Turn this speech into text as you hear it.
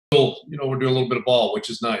we're doing a little bit of ball, which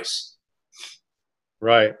is nice.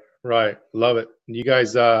 Right. Love it. You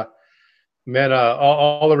guys, man,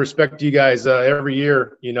 all the respect to you guys every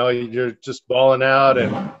year. You're just balling out,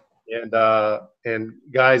 and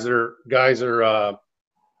guys are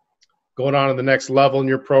going on to the next level in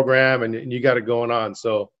your program, and you got it going on.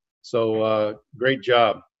 So great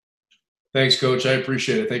job. Thanks, Coach. I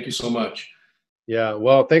appreciate it. Thank you so much. Yeah.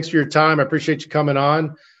 Well, thanks for your time. I appreciate you coming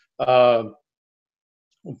on.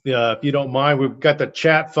 If you don't mind, we've got the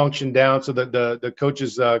chat function down so that the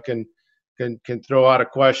coaches can throw out a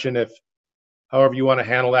question. If however you want to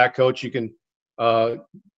handle that, Coach, you can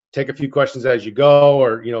take a few questions as you go,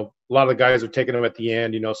 or a lot of the guys are taking them at the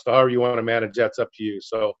end. So however you want to manage, that's up to you.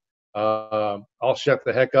 So I'll shut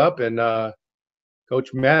the heck up, and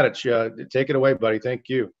Coach MATICH, take it away, buddy. Thank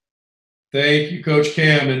you. Thank you, Coach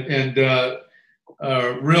Cam, and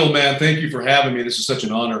real man, thank you for having me. This is such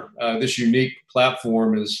an honor. This unique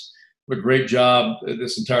platform is what a great job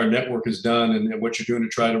this entire network has done, and what you're doing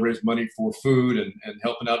to try to raise money for food and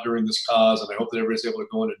helping out during this cause. And I hope that everybody's able to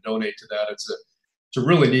go in and donate to that. It's a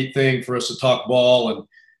really neat thing for us to talk ball, and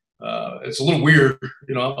it's a little weird.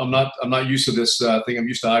 I'm not used to this thing. I'm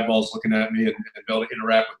used to eyeballs looking at me and be able to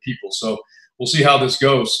interact with people. So we'll see how this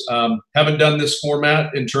goes. Haven't done this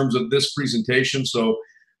format in terms of this presentation, so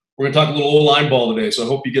we're going to talk a little O-line ball today. So I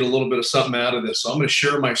hope you get a little bit of something out of this. So I'm going to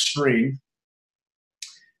share my screen,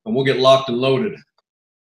 and we'll get locked and loaded.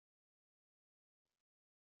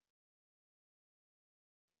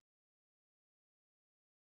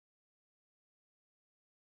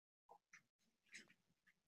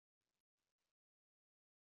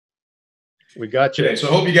 We got you. Okay, so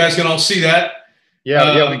I hope you guys can all see that.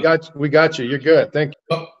 Yeah, we got you. You're good. Thank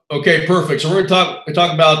you. Okay, perfect. So we're going to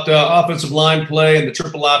talk about offensive line play and the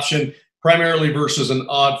triple option, primarily versus an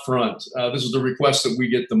odd front. This is the request that we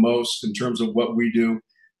get the most in terms of what we do.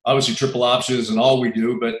 Obviously, triple option isn't all we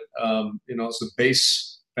do, but it's the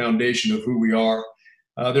base foundation of who we are.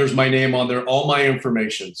 There's my name on there, all my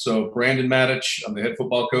information. So Brandon MATICH, I'm the head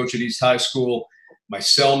football coach at East High School. My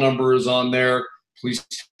cell number is on there. Please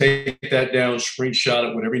take that down, screenshot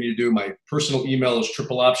it, whatever you need to do. My personal email is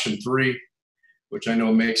tripleoption3, which I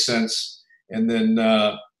know makes sense. And then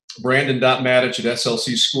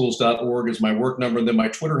brandon.matich@slcschools.org is my work number. And then my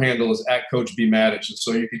Twitter handle is @CoachBMatich. And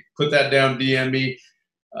so you can put that down, DM me.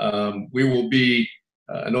 We will be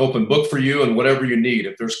an open book for you and whatever you need.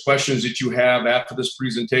 If there's questions that you have after this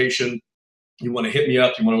presentation, you want to hit me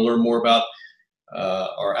up, you want to learn more about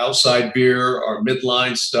our outside veer, our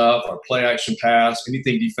midline stuff, our play action pass,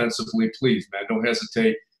 anything defensively, please, man, don't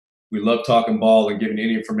hesitate. We love talking ball and giving you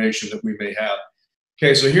any information that we may have.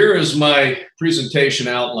 Okay, so here is my presentation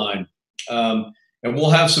outline. And we'll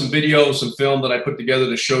have some video, some film that I put together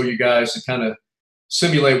to show you guys to kind of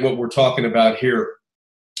simulate what we're talking about here.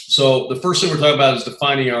 So the first thing we're talking about is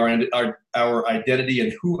defining our identity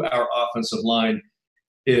and who our offensive line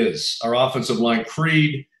is. Our offensive line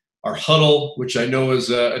creed, our huddle, which I know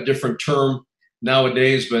is a different term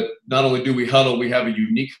nowadays, but not only do we huddle, we have a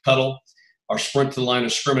unique huddle. Our sprint to the line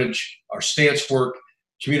of scrimmage, our stance work,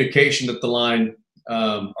 communication at the line,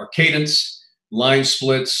 our cadence, line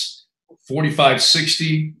splits,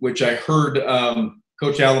 45-60, which I heard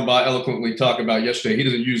Coach Allenbaugh eloquently talk about yesterday. He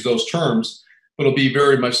doesn't use those terms, but it'll be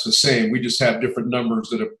very much the same. We just have different numbers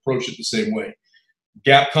that approach it the same way.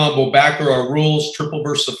 Gap combo backer, our rules, triple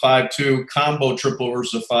versus a 5-2, combo triple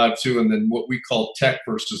versus a 5-2, and then what we call tech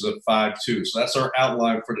versus a 5-2. So that's our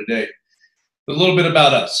outline for today. A little bit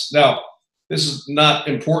about us. Now, this is not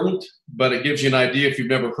important, but it gives you an idea if you've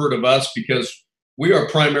never heard of us, because we are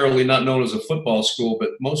primarily not known as a football school,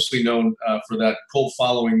 but mostly known for that cult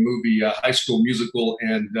following movie, High School Musical,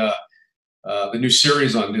 and the new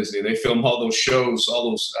series on Disney. They film all those shows, all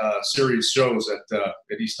those series shows at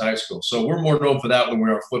East High School. So we're more known for that than we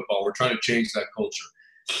are football. We're trying to change that culture.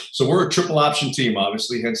 So we're a triple option team,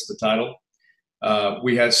 obviously, hence the title.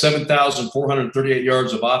 We had 7,438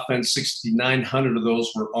 yards of offense. 6,900 of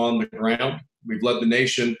those were on the ground. We've led the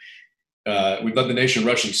nation.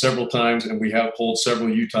 Rushing several times, and we have pulled several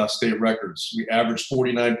Utah State records. We averaged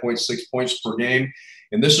 49.6 points per game.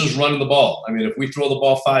 And this is running the ball. I mean, if we throw the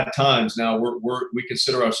ball 5 times now, we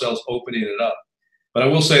consider ourselves opening it up. But I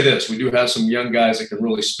will say this, we do have some young guys that can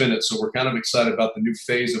really spin it, so we're kind of excited about the new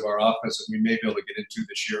phase of our offense that we may be able to get into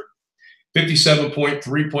this year.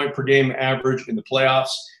 57.3 point per game average in the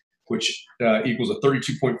playoffs, which equals a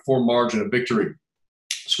 32.4 margin of victory.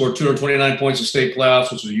 Scored 229 points in state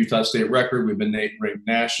playoffs, which was a Utah State record. We've been ranked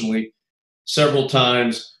nationally several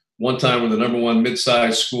times. One time we're the #1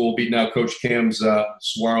 mid-sized school, beating out Coach Cam's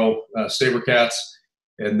Saguaro SaberCats.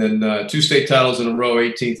 And then 2 state titles in a row,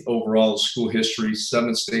 18th overall in school history,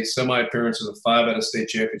 7 state semi-appearances, and 5 out of state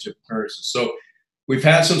championship appearances. So we've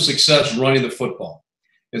had some success running the football.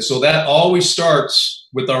 And so that always starts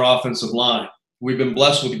with our offensive line. We've been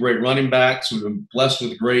blessed with great running backs. We've been blessed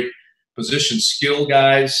with great position skill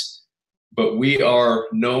guys, but we are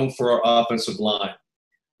known for our offensive line.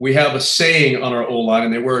 We have a saying on our O-line,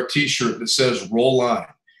 and they wear a T-shirt that says "Roll line."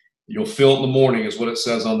 You'll feel it in the morning is what it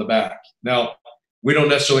says on the back. Now, we don't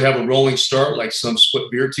necessarily have a rolling start like some split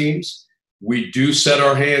beer teams. We do set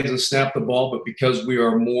our hands and snap the ball, but because we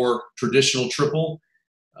are more traditional triple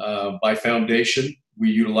by foundation, we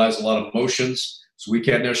utilize a lot of motions, so we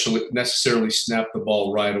can't necessarily snap the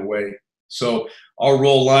ball right away. So our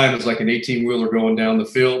roll line is like an 18-wheeler going down the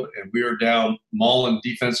field, and we are down mauling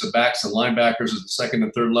defensive backs and linebackers at the second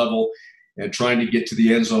and third level and trying to get to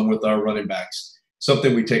the end zone with our running backs.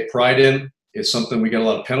 Something we take pride in. It's something we get a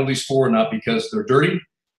lot of penalties for, not because they're dirty,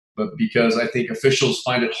 but because I think officials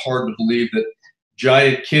find it hard to believe that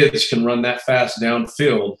giant kids can run that fast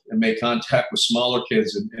downfield and make contact with smaller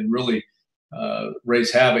kids and really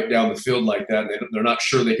raise havoc down the field like that. They're not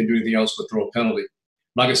sure they can do anything else but throw a penalty.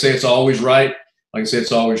 I'm not going to say it's always right. I'm not going to say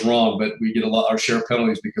it's always wrong, but we get our share of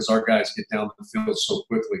penalties because our guys get down the field so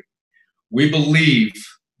quickly. We believe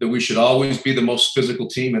that we should always be the most physical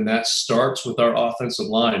team, and that starts with our offensive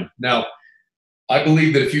line. Now, I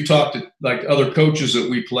believe that if you talk to like other coaches that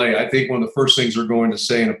we play, I think one of the first things they're going to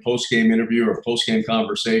say in a post-game interview or a post-game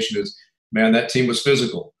conversation is, man, that team was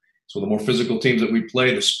physical. So the more physical teams that we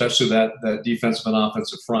played, especially that defensive and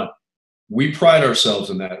offensive front, we pride ourselves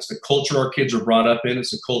in that. It's the culture our kids are brought up in.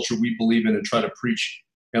 It's the culture we believe in and try to preach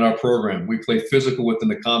in our program. We play physical within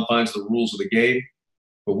the confines of the rules of the game,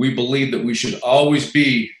 but we believe that we should always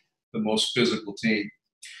be the most physical team.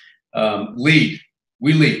 Lead.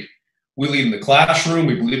 We lead. We lead in the classroom.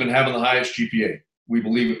 We believe in having the highest GPA. We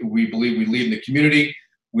believe we lead in the community.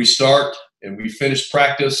 We start and we finish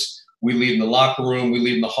practice. We lead in the locker room. We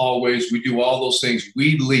lead in the hallways. We do all those things.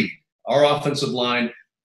 We lead. Our offensive line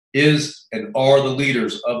is and are the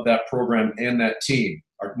leaders of that program and that team.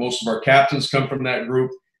 Most of our captains come from that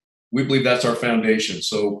group. We believe that's our foundation.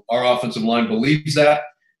 So our offensive line believes that.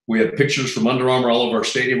 We have pictures from Under Armour all over our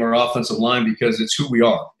stadium, our offensive line, because it's who we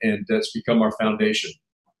are, and that's become our foundation.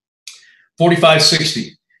 45-60.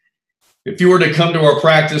 If you were to come to our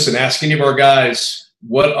practice and ask any of our guys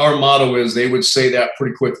what our motto is, they would say that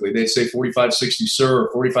pretty quickly. They'd say 45-60, sir,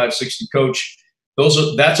 or 45-60, coach.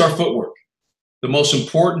 That's our footwork. The most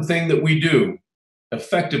important thing that we do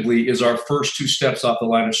effectively is our first 2 steps off the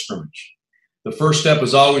line of scrimmage. The first step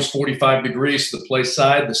is always 45 degrees to the play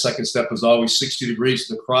side. The second step is always 60 degrees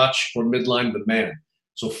to the crotch or midline of the man.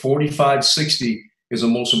 So 45-60 is the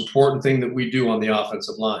most important thing that we do on the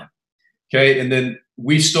offensive line. Okay, and then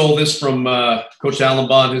we stole this from Coach Alan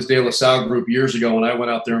Bond, his De La Salle group years ago when I went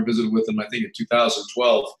out there and visited with him, I think in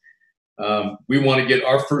 2012. We want to get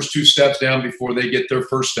our first 2 steps down before they get their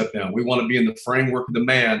first step down. We want to be in the framework of the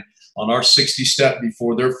man on our 60 step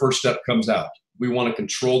before their first step comes out. We want to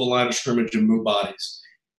control the line of scrimmage and move bodies.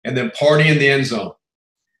 And then party in the end zone.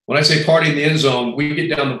 When I say party in the end zone, we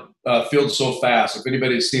get down the field so fast. If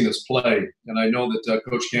anybody's seen us play, and I know that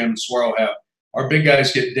Coach Cam and Swaro have, our big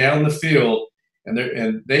guys get down the field and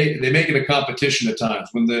they make it a competition at times.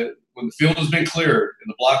 When the field has been cleared and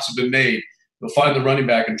the blocks have been made, they'll find the running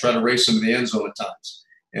back and try to race them to the end zone at times.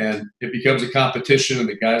 And it becomes a competition, and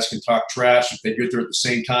the guys can talk trash if they get there at the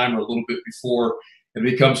same time or a little bit before. It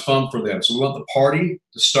becomes fun for them. So we want the party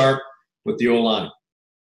to start with the O-line.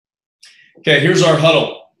 Okay, here's our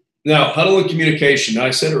huddle. Now, huddle and communication. Now,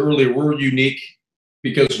 I said earlier, we're unique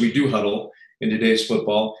because we do huddle in today's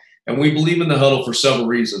football, and we believe in the huddle for several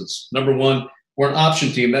reasons. Number one, we're an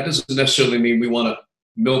option team. That doesn't necessarily mean we want to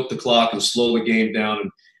milk the clock and slow the game down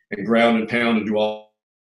and ground and pound and do all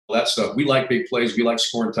that stuff. We like big plays. We like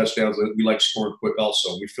scoring touchdowns. We like scoring quick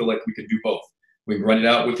also. We feel like we can do both. We can run it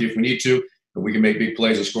out with you if we need to, and we can make big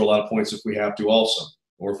plays and score a lot of points if we have to also,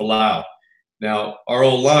 or if allowed. Now, our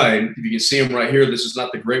O-line, if you can see them right here, this is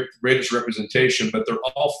not the greatest representation, but they're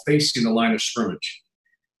all facing the line of scrimmage.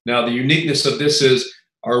 Now, the uniqueness of this is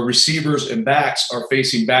our receivers and backs are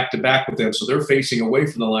facing back-to-back with them, so they're facing away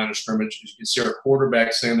from the line of scrimmage. As you can see our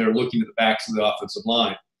quarterback standing there looking at the backs of the offensive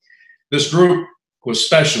line. This group was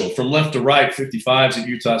special. From left to right, 55s at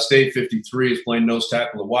Utah State, 53 is playing nose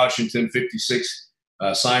tackle at Washington, 56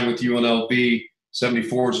 signed with UNLV,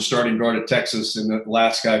 74 is a starting guard at Texas, and the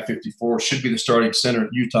last guy, 54, should be the starting center at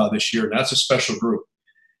Utah this year, and that's a special group.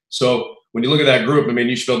 So when you look at that group, I mean,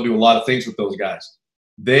 you should be able to do a lot of things with those guys.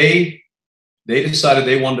 They decided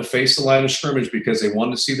they wanted to face the line of scrimmage because they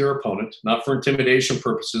wanted to see their opponent, not for intimidation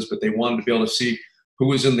purposes, but they wanted to be able to see who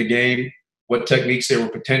was in the game, what techniques they were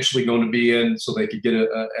potentially going to be in so they could get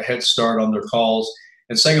a head start on their calls.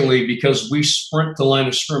 And secondly, because we sprint the line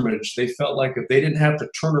of scrimmage, they felt like if they didn't have to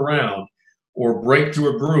turn around or break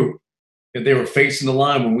through a group, if they were facing the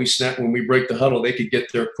line when we break the huddle, they could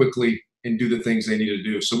get there quickly and do the things they needed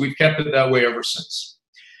to do. So we've kept it that way ever since.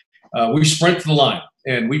 We sprint to the line,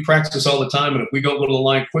 and we practice all the time. And if we don't go to the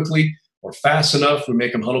line quickly or fast enough, we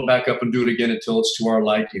make them huddle back up and do it again until it's to our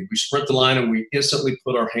liking. We sprint the line, and we instantly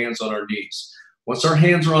put our hands on our knees. Once our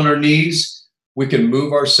hands are on our knees, we can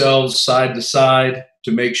move ourselves side to side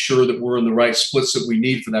to make sure that we're in the right splits that we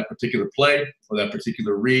need for that particular play or that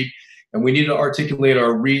particular read. And we need to articulate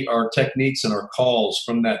our techniques and our calls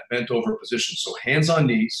from that bent over position. So hands on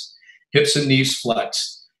knees, hips and knees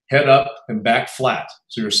flexed, head up and back flat.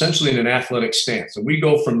 So you're essentially in an athletic stance. And we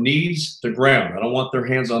go from knees to ground. I don't want their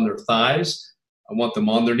hands on their thighs. I want them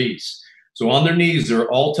on their knees. So on their knees, they're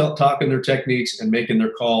all talking their techniques and making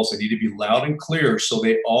their calls. They need to be loud and clear so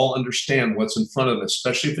they all understand what's in front of them,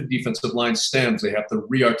 especially if the defensive line stems. They have to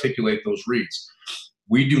re-articulate those reads.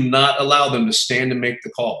 We do not allow them to stand and make the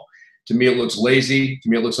call. To me, it looks lazy. To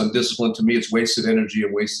me, it looks undisciplined. To me, it's wasted energy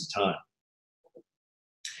and wasted time.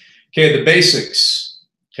 Okay, the basics.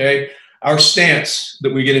 Okay, our stance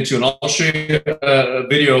that we get into, and I'll show you a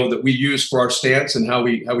video that we use for our stance and how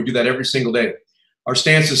we do that every single day. Our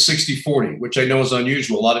stance is 60-40, which I know is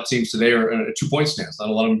unusual. A lot of teams today are in a 2-point stance. Not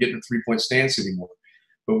a lot of them getting a 3-point stance anymore.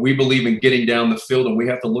 But we believe in getting down the field, and we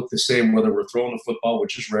have to look the same whether we're throwing the football,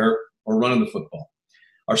 which is rare, or running the football.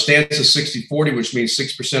 Our stance is 60-40, which means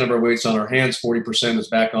 6% of our weight's on our hands, 40% is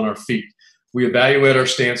back on our feet. We evaluate our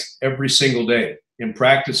stance every single day. In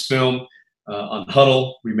practice film, on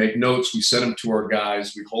huddle, we make notes, we send them to our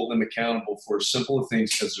guys, we hold them accountable for as simple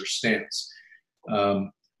things as their stance.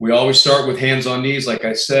 We always start with hands on knees, like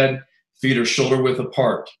I said, feet are shoulder width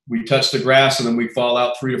apart. We touch the grass and then we fall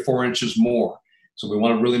out 3 to 4 inches more. So we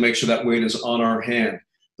want to really make sure that weight is on our hand.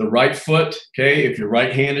 The right foot, okay, if you're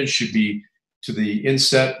right-handed, should be to the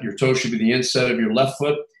inset, your toe should be the inset of your left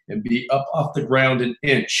foot and be up off the ground an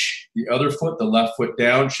inch. The other foot, the left foot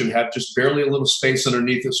down, should have just barely a little space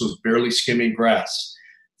underneath it so it's barely skimming grass.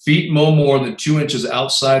 Feet no more than 2 inches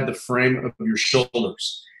outside the frame of your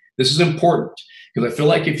shoulders. This is important because I feel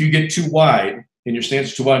like if you get too wide and your stance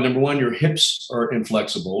is too wide, number one, your hips are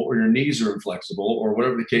inflexible or your knees are inflexible or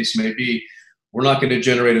whatever the case may be, we're not going to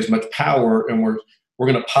generate as much power and we're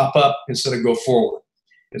going to pop up instead of go forward.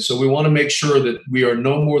 And so we want to make sure that we are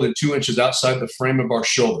no more than 2 inches outside the frame of our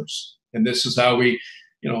shoulders. And this is how we,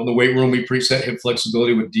 in the weight room, we preset hip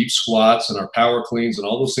flexibility with deep squats and our power cleans and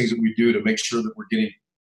all those things that we do to make sure that we're getting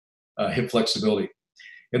hip flexibility.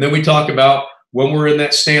 And then we talk about when we're in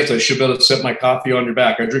that stance, I should be able to set my coffee on your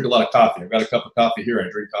back. I drink a lot of coffee. I've got a cup of coffee here. I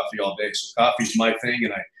drink coffee all day. So coffee's my thing,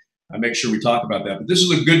 and I make sure we talk about that. But this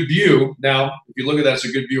is a good view. Now, if you look at that, it's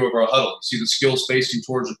a good view of our huddle. You see the skills facing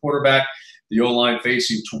towards the quarterback, the O-line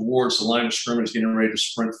facing towards the line of scrimmage, getting ready to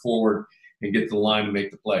sprint forward and get to the line to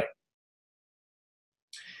make the play.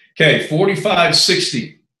 Okay,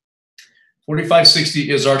 45-60. 45-60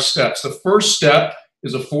 is our steps. The first step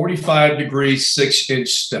is a 45-degree 6-inch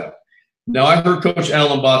step. Now, I heard Coach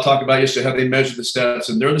Allenbaugh talk about yesterday how they measure the steps,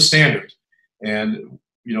 and they're the standard. And,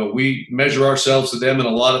 we measure ourselves to them in a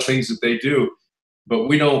lot of things that they do, but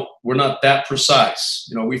we're not that precise.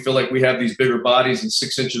 We feel like we have these bigger bodies, and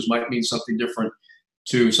 6 inches might mean something different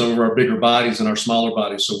to some of our bigger bodies and our smaller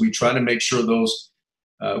bodies. So we try to make sure those,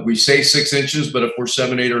 we say 6 inches, but if we're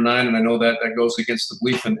 7, 8, or 9, and I know that goes against the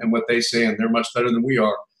belief and what they say, and they're much better than we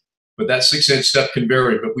are, but that 6-inch step can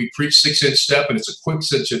vary. But we preach 6-inch step, and it's a quick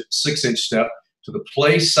 6-inch step to the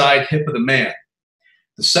play side hip of the man.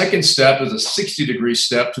 The second step is a 60-degree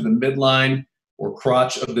step to the midline or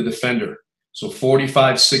crotch of the defender. So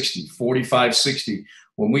 45-60, 45-60.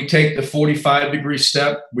 When we take the 45-degree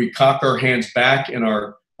step, we cock our hands back in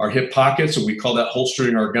our hip pockets, and we call that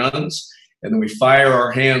holstering our guns. And then we fire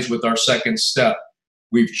our hands with our second step.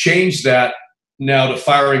 We've changed that now to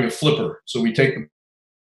firing a flipper. So we take the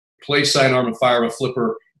play side arm and fire a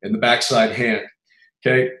flipper in the backside hand.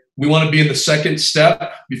 Okay, we want to be in the second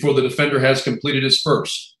step before the defender has completed his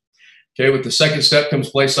first. Okay, with the second step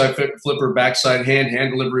comes play side flipper, backside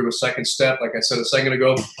hand delivery with second step. Like I said a second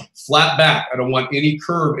ago, flat back. I don't want any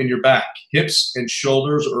curve in your back. Hips and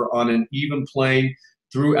shoulders are on an even plane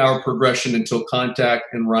through our progression until contact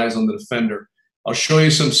and rise on the defender. I'll show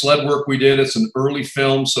you some sled work we did. It's an early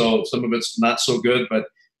film, so some of it's not so good, but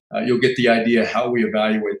you'll get the idea how we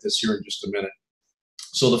evaluate this here in just a minute.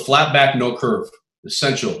 So the flat back, no curve,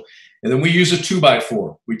 essential. And then we use a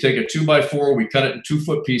 2x4. We take a 2x4, we cut it in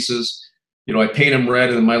 2-foot pieces. I paint them red,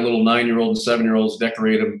 and my little 9-year-old and 7-year-olds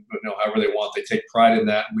decorate them, however they want. They take pride in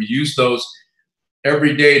that. And we use those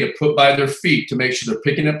every day to put by their feet to make sure they're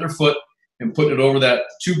picking up their foot and putting it over that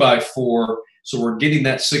 2x4. So we're getting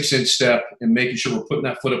that 6-inch step and making sure we're putting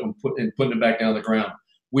that foot up and putting it back down the ground.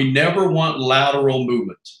 We never want lateral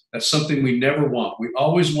movement. That's something we never want. We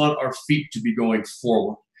always want our feet to be going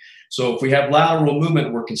forward. So if we have lateral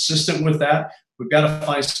movement, we're consistent with that. We've got to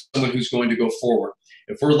find someone who's going to go forward.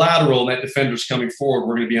 If we're lateral and that defender's coming forward,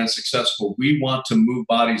 we're going to be unsuccessful. We want to move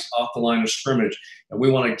bodies off the line of scrimmage, and we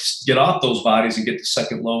want to get off those bodies and get to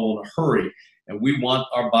second level in a hurry. And we want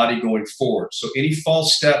our body going forward. So any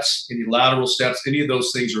false steps, any lateral steps, any of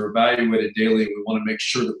those things are evaluated daily, and we want to make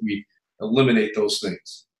sure that we eliminate those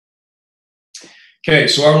things. Okay,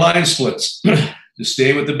 so our line splits. Just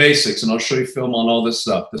staying with the basics, and I'll show you film on all this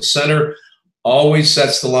stuff. The center always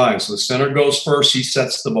sets the line. So the center goes first, he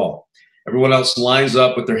sets the ball. Everyone else lines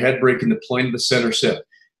up with their head breaking the plane of the center hip.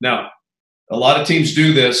 Now, a lot of teams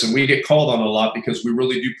do this, and we get called on a lot because we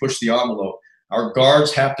really do push the envelope. Our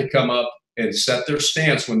guards have to come up and set their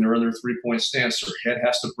stance when they're in their three-point stance. Their head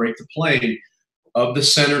has to break the plane of the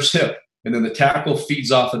center's hip, and then the tackle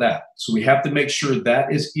feeds off of that. So we have to make sure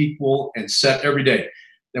that is equal and set every day.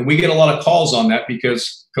 And we get a lot of calls on that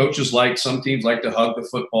because coaches some teams like to hug the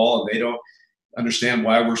football, and they don't understand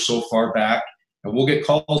why we're so far back. And we'll get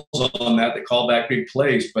calls on that. They call back big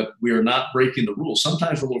plays, but we are not breaking the rules.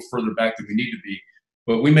 Sometimes we're a little further back than we need to be,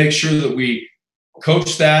 but we make sure that we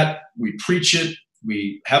coach that, we preach it,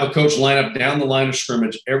 we have a coach line up down the line of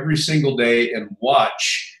scrimmage every single day and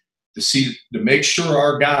watch to make sure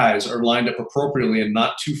our guys are lined up appropriately and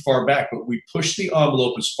not too far back. But we push the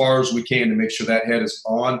envelope as far as we can to make sure that head is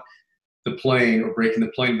on the plane or breaking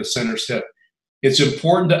the plane of the center's hip. It's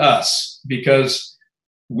important to us because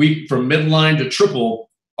from midline to triple,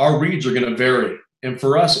 our reads are going to vary. And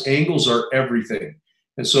for us, angles are everything.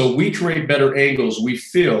 And so we create better angles, we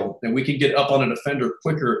feel, and we can get up on a defender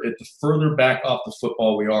quicker at the further back off the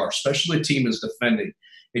football we are, especially a team is defending.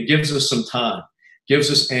 It gives us some time, gives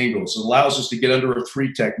us angles. It allows us to get under a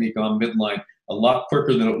 3 technique on midline a lot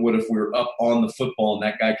quicker than it would if we were up on the football and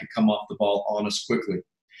that guy could come off the ball on us quickly.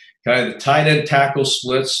 Okay, the tight end tackle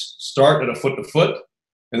splits start at a foot to foot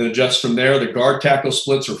and then adjust from there. The guard tackle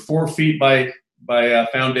splits are 4 feet by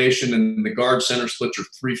foundation, and the guard center splits are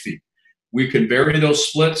 3 feet. We can vary those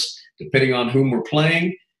splits depending on whom we're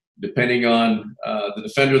playing, depending on the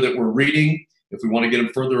defender that we're reading. If we want to get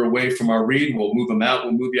them further away from our read, we'll move them out.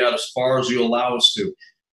 We'll move you out as far as you allow us to.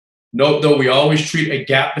 Note, though, we always treat a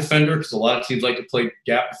gap defender, because a lot of teams like to play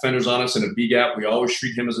gap defenders on us, and a B-gap, we always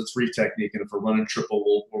treat him as a 3 technique. And if we're running triple,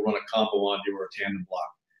 we'll run a combo on you or a tandem block.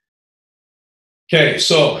 Okay,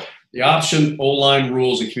 so the option O-line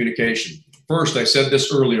rules and communication. First, I said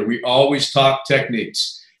this earlier, we always talk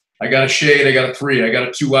techniques. I got a shade, I got a 3, I got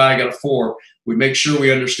a 2-eye, I got a 4. We make sure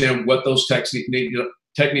we understand what those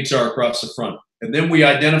techniques are across the front. And then we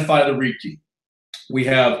identify the read key. We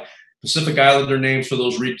have Pacific Islander names for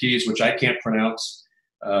those read keys, which I can't pronounce.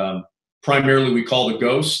 Primarily, we call the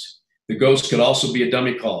ghost. The ghost could also be a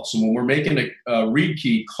dummy call. So when we're making a read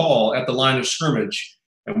key call at the line of scrimmage,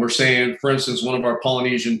 and we're saying, for instance, one of our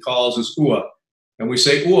Polynesian calls is ua, and we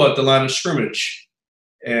say ua at the line of scrimmage,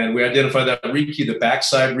 and we identify that read key, the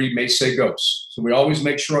backside read may say ghost. So we always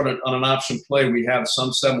make sure on an option play we have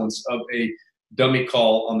some semblance of a dummy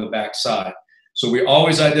call on the backside. So we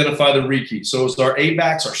always identify the read key. So as our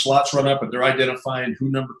A-backs, our slots run up, and they're identifying who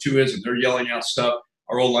number 2 is, and they're yelling out stuff,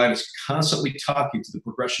 our O-line is constantly talking to the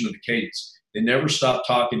progression of the cadence. They never stop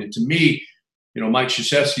talking. And to me, Mike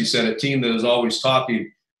Krzyzewski said a team that is always talking,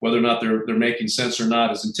 whether or not they're making sense or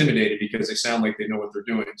not, is intimidated because they sound like they know what they're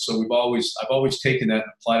doing. So I've always taken that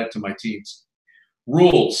and applied it to my teams.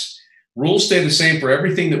 Rules stay the same for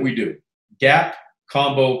everything that we do. Gap,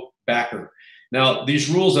 combo, backer. Now, these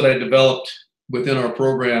rules that I developed within our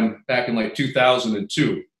program back in like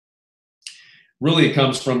 2002, really it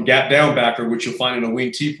comes from gap down backer, which you'll find in a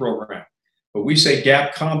wing T program. But we say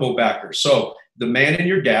gap combo backer. So the man in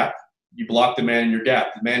your gap, you block the man in your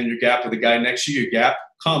gap. The man in your gap with the guy next to you, gap,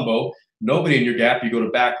 combo. Nobody in your gap, you go to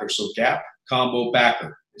backer. So gap, combo,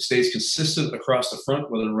 backer. It stays consistent across the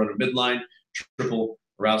front, whether to run a midline, triple,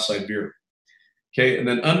 or outside veer. Okay, and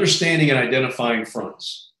then understanding and identifying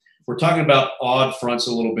fronts. We're talking about odd fronts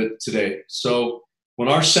a little bit today. So when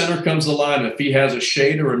our center comes to the line, if he has a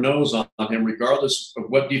shade or a nose on him, regardless of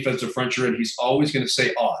what defensive front you're in, he's always going to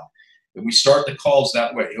say odd. And we start the calls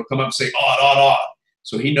that way. He'll come up and say odd, odd, odd.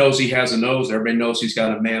 So he knows he has a nose. Everybody knows he's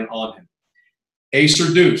got a man on him. Ace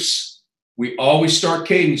or deuce. We always start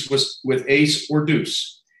cadence with ace or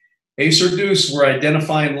deuce. Ace or deuce, we're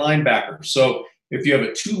identifying linebacker. So If you have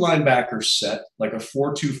a 2 linebacker set, like a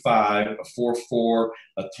 4-2-5, a 4-4,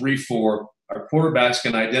 a 3-4, our quarterbacks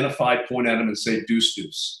can identify, point at them, and say deuce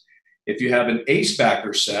deuce. If you have an ace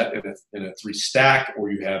backer set in a 3 stack,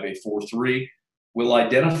 or you have a 4-3, we'll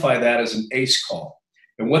identify that as an ace call.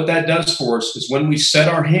 And what that does for us is when we set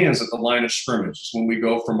our hands at the line of scrimmage, it's when we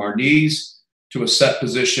go from our knees to a set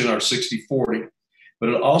position, our 60-40. But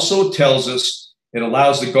it also tells us, it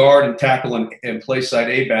allows the guard and tackle and play side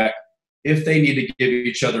A back, if they need to give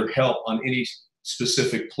each other help on any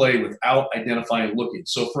specific play without identifying looking.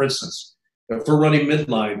 So for instance, if we're running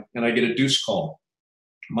midline and I get a deuce call,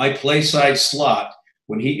 my play side slot,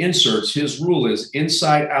 when he inserts, his rule is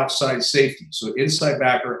inside, outside, safety. So inside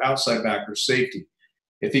backer, outside backer, safety.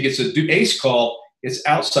 If he gets a ace call, it's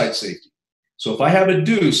outside safety. So if I have a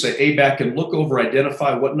deuce, the A back can look over,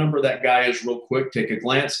 identify what number that guy is real quick, take a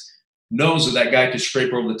glance, knows that that guy could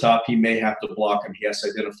scrape over the top. He may have to block him. He has to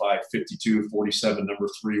identify 52, 47, number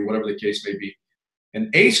 3, whatever the case may be.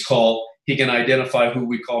 An ace call, he can identify who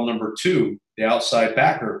we call number 2, the outside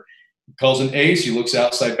backer. He calls an ace, he looks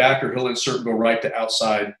outside backer, he'll insert and go right to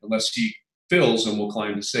outside unless he fills and will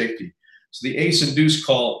climb to safety. So the ace and deuce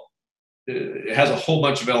call, it has a whole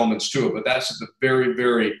bunch of elements to it, but that's the very,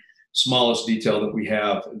 very smallest detail that we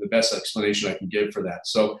have, and the best explanation I can give for that.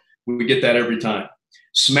 So we get that every time.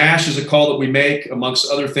 Smash is a call that we make amongst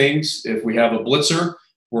other things. If we have a blitzer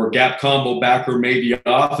or a gap combo backer may be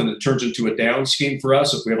off and it turns into a down scheme for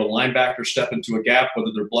us, if we have a linebacker step into a gap,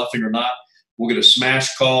 whether they're bluffing or not, we'll get a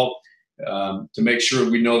smash call to make sure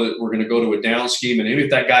we know that we're going to go to a down scheme. And even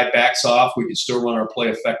if that guy backs off, we can still run our play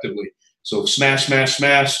effectively. So smash, smash,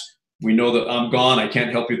 smash. We know that I'm gone. I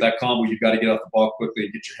can't help you with that combo. You've got to get off the ball quickly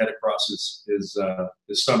and get your head across his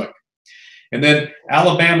stomach. And then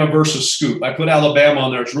Alabama versus scoop. I put Alabama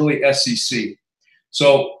on there. It's really SEC.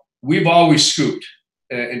 So we've always scooped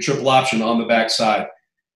in triple option on the backside.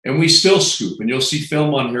 And we still scoop. And you'll see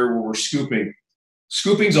film on here where we're scooping.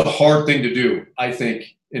 Scooping's a hard thing to do, I think,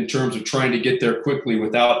 in terms of trying to get there quickly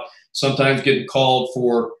without sometimes getting called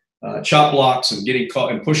for chop blocks and getting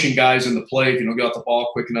caught and pushing guys in the play if you don't get off the ball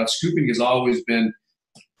quick enough. Scooping has always been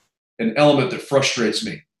an element that frustrates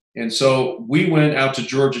me. And so we went out to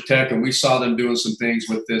Georgia Tech and we saw them doing some things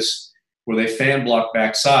with this where they fan block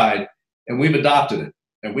backside, and we've adopted it.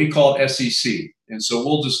 And we call it SEC. And so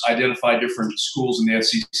we'll just identify different schools in the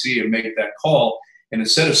SEC and make that call. And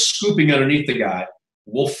instead of scooping underneath the guy,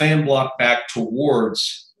 we'll fan block back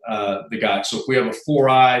towards the guy. So if we have a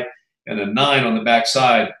 4-eye and a 9 on the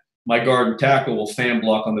backside, my guard and tackle will fan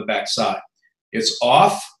block on the backside. It's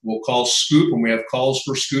off. We'll call scoop, and we have calls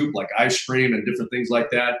for scoop, like ice cream and different things like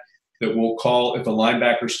that, that we'll call if a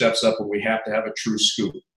linebacker steps up and we have to have a true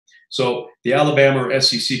scoop. So the Alabama or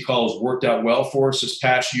SEC call has worked out well for us this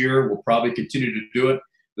past year. We'll probably continue to do it.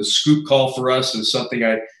 The scoop call for us is something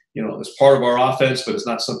it's part of our offense, but it's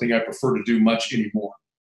not something I prefer to do much anymore.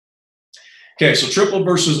 Okay, so triple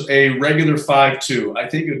versus a regular 5-2. I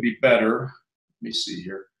think it would be better. Let me see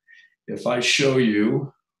here. If I show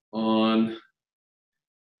you on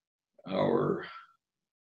our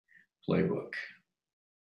playbook.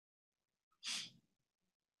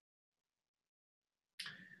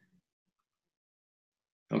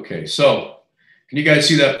 Okay, so can you guys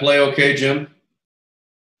see that play okay, Jim?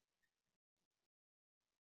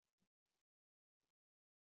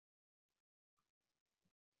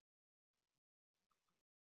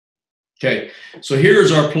 Okay, so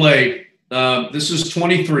here's our play. This is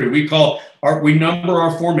 23. We number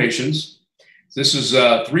our formations. This is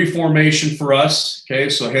 3 formation for us. Okay,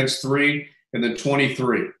 so hence 3 and then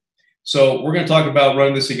 23. So we're going to talk about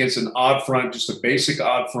running this against an odd front, just a basic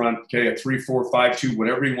odd front. Okay, a 3-4-5-2,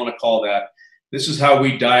 whatever you want to call that. This is how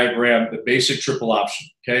we diagram the basic triple option.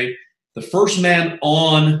 Okay, the first man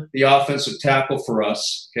on the offensive tackle for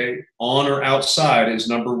us, okay, on or outside, is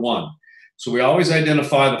number 1. So we always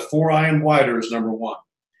identify the 4-eye and wider as number 1.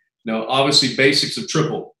 Now, obviously, basics of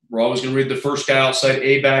triple. We're always going to read the first guy outside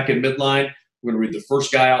A back and midline. We're going to read the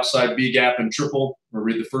first guy outside B gap and triple. We're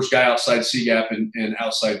going to read the first guy outside C gap and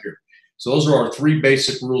outside here. So those are our 3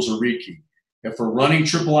 basic rules of read key. If we're running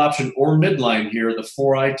triple option or midline here, the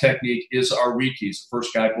 4-eye technique is our read keys. The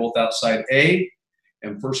first guy both outside A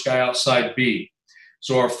and first guy outside B.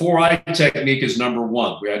 So our 4-eye technique is number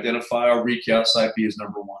 1. We identify our read key outside B as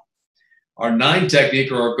number 1. Our 9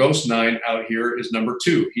 technique, or our ghost 9 out here, is number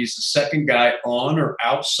 2. He's the second guy on or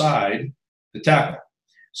outside the tackle.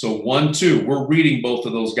 So 1, 2, we're reading both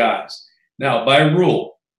of those guys. Now, by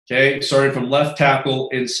rule, okay, starting from left tackle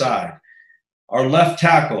inside. Our left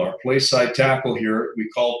tackle, our play side tackle here, we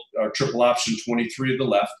call our triple option 23 to the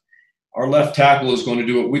left. Our left tackle is going to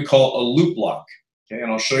do what we call a loop block. Okay,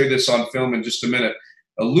 and I'll show you this on film in just a minute.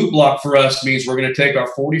 A loop block for us means we're going to take our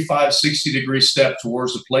 45, 60-degree step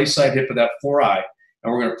towards the play side hip of that 4-eye,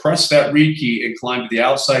 and we're going to press that read key and climb to the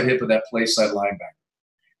outside hip of that play side linebacker.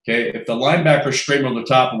 Okay, if the linebacker's straight on the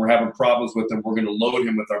top and we're having problems with him, we're going to load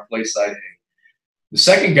him with our play side A. The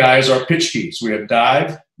second guy is our pitch key. So we have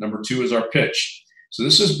dive. Number 2 is our pitch. So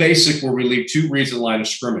this is basic where we leave 2 reads in line of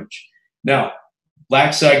scrimmage. Now,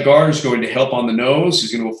 backside guard is going to help on the nose.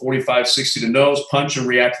 He's going to go 45, 60 to nose, punch and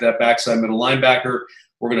react to that backside middle linebacker.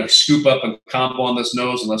 We're going to scoop up and combo on this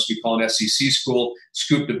nose, unless we call an SEC school,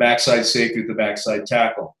 scoop the backside safety with the backside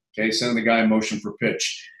tackle. Okay, sending the guy in motion for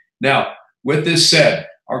pitch. Now, with this said,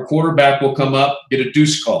 our quarterback will come up, get a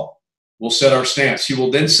deuce call. We'll set our stance. He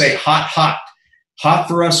will then say hot, hot. Hot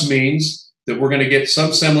for us means that we're going to get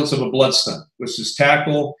some semblance of a blood stunt, which is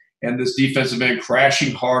tackle and this defensive end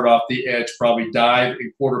crashing hard off the edge, probably dive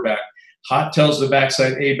and quarterback. Hot tells the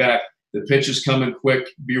backside A-back, the pitch is coming quick,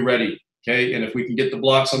 be ready. Okay, and if we can get the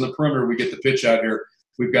blocks on the perimeter, we get the pitch out here,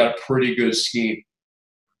 we've got a pretty good scheme.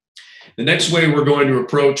 The next way we're going to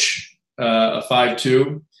approach a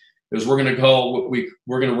 5-2 is we're going to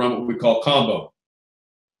run what we call combo.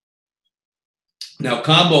 Now,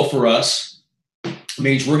 combo for us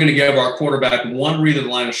means we're going to give our quarterback 1 read of the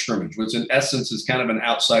line of scrimmage, which in essence is kind of an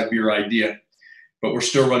outside veer idea, but we're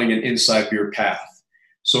still running an inside veer path.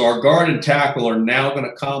 So our guard and tackle are now going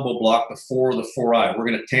to combo block the 4 or the 4-eye. We're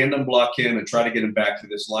going to tandem block him and try to get him back to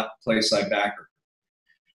this play side backer.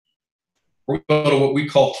 We're going to go to what we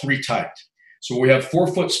call 3 tight. So we have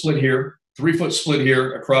 4-foot split here, 3-foot split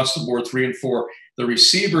here across the board, 3 and 4. The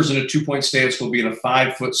receivers in a 2-point stance will be in a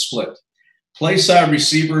 5-foot split. Play side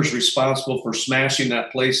receiver is responsible for smashing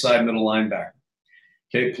that play side middle linebacker.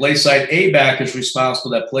 Okay, play side A-back is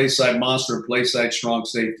responsible for that play side monster, play side strong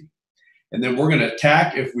safety. And then we're going to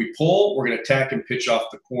attack. If we pull, we're going to attack and pitch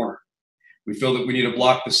off the corner. We feel that we need to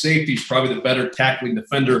block the safety. He's probably the better tackling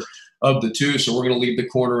defender of the 2, so we're going to leave the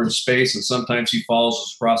corner in space, and sometimes he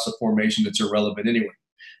falls across a formation that's irrelevant anyway.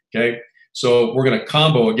 Okay, so we're going to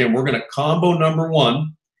combo. Again, we're going to combo number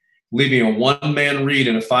 1, leaving a 1-man read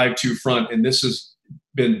in a 5-2 front, and this has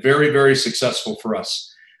been very, very successful for us.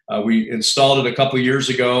 We installed it a couple of years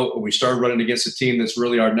ago. We started running against a team that's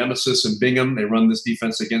really our nemesis in Bingham. They run this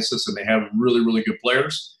defense against us, and they have really, really good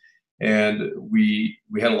players. And we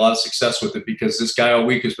had a lot of success with it because this guy all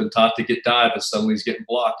week has been taught to get dive, and suddenly he's getting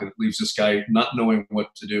blocked, and it leaves this guy not knowing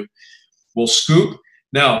what to do. We'll scoop.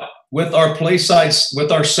 Now, with our play sides,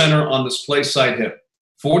 with our center on this play side hip,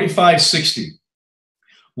 45-60.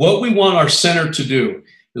 What we want our center to do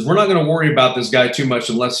is we're not going to worry about this guy too much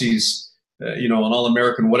unless he's an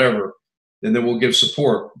All-American, whatever, and then we'll give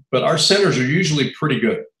support. But our centers are usually pretty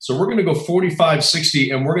good. So we're going to go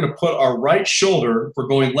 45-60, and we're going to put our right shoulder, if we're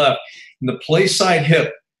going left, in the play side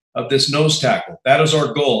hip of this nose tackle. That is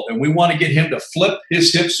our goal. And we want to get him to flip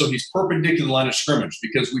his hip so he's perpendicular to the line of scrimmage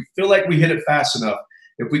because we feel like we hit it fast enough.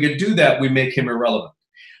 If we can do that, we make him irrelevant.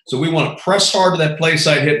 So we want to press hard to that play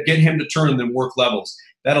side hip, get him to turn, and then work levels.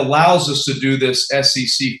 That allows us to do this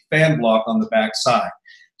SEC fan block on the back side.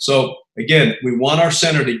 So, again, we want our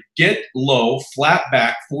center to get low, flat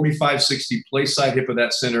back, 45-60, play side hip of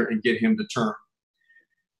that center, and get him to turn.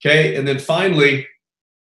 Okay, and then finally,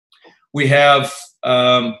 we have,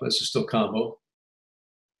 this is still combo.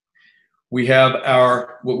 We have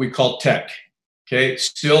our, what we call tech. Okay,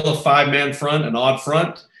 still a 5-man front, an odd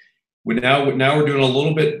front. Now we're doing a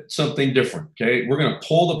little bit something different. Okay, we're going to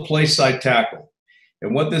pull the play side tackle.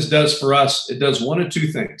 And what this does for us, it does one of 2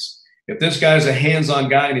 things. If this guy's a hands-on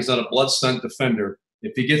guy and he's not a blood stunt defender,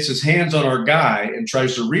 if he gets his hands on our guy and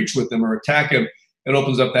tries to reach with him or attack him, it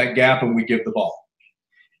opens up that gap and we give the ball.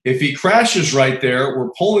 If he crashes right there, we're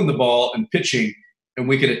pulling the ball and pitching, and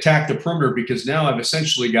we can attack the perimeter because now I've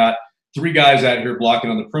essentially got 3 guys out here blocking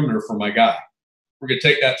on the perimeter for my guy. We're going to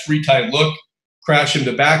take that 3-tight look, crash him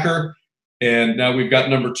to backer, and now we've got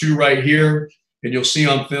number 2 right here. And you'll see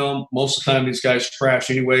on film, most of the time these guys crash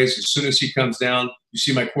anyways. As soon as he comes down, you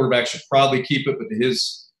see my quarterback should probably keep it, but to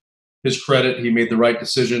his credit, he made the right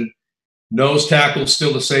decision. Nose tackle,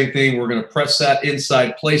 still the same thing. We're going to press that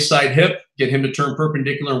inside play side hip, get him to turn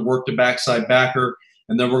perpendicular and work the backside backer,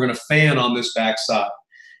 and then we're going to fan on this backside.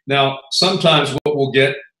 Now, sometimes what we'll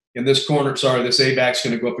get in this corner, this A-back's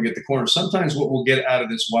going to go up and get the corner. Sometimes what we'll get out of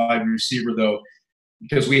this wide receiver, though,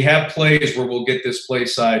 because we have plays where we'll get this play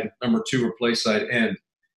side number 2 or play side end.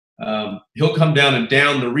 He'll come down and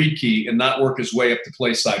down the read key and not work his way up the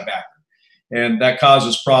play side backer. And that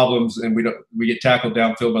causes problems, and we get tackled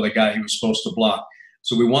downfield by the guy he was supposed to block.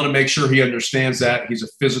 So we want to make sure he understands that. He's a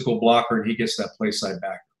physical blocker, and he gets that play side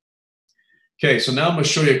backer. Okay, so now I'm going to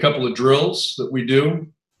show you a couple of drills that we do.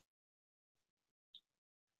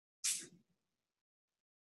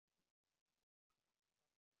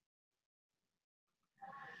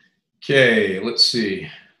 Okay, let's see.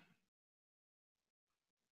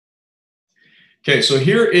 Okay, so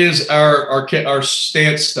here is our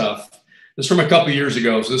stance stuff. This is from a couple years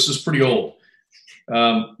ago, so this is pretty old.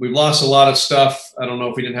 We've lost a lot of stuff. I don't know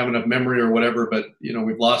if we didn't have enough memory or whatever, but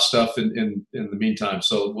we've lost stuff in the meantime.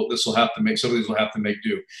 So this will have to make, some of these will have to make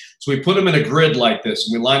do. So we put them in a grid like this,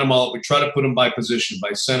 and we line them all. We try to put them by position,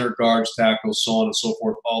 by center, guards, tackles, so on and so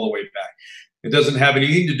forth, all the way back. It doesn't have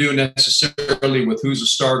anything to do necessarily with who's a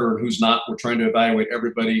starter and who's not. We're trying to evaluate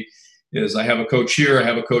everybody. I have a coach here, I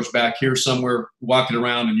have a coach back here somewhere walking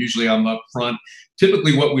around, and usually I'm up front.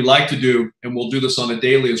 Typically what we like to do, and we'll do this on a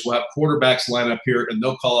daily, is we'll have quarterbacks line up here and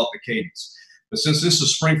they'll call out the cadence. But since this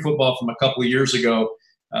is spring football from a couple of years ago,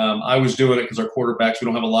 I was doing it because our quarterbacks, we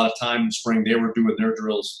don't have a lot of time in spring. They were doing their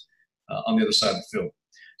drills on the other side of the field.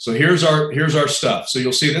 So here's our stuff. So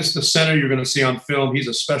you'll see this is the center you're going to see on film. He's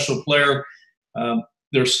a special player.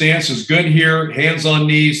 Their stance is good here, hands on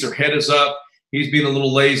knees, their head is up. He's being a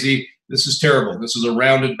little lazy. This is terrible. This is a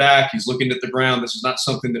rounded back. He's looking at the ground. This is not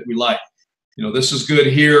something that we like. This is good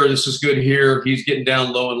here. This is good here. He's getting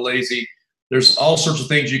down low and lazy. There's all sorts of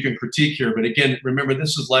things you can critique here. But again, remember,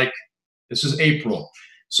 this is April.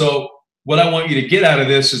 So what I want you to get out of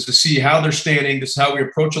this is to see how they're standing. This is how we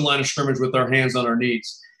approach a line of scrimmage with our hands on our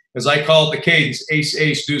knees. As I call it the cadence, ace,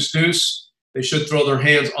 ace, deuce, deuce, they should throw their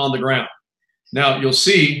hands on the ground. Now you'll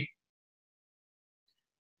see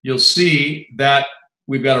that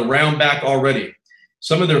we've got a round back already.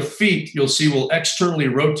 Some of their feet, you'll see, will externally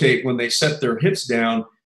rotate when they set their hips down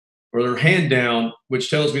or their hand down, which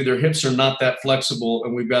tells me their hips are not that flexible,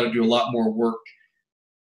 and we've got to do a lot more work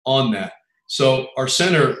on that. So our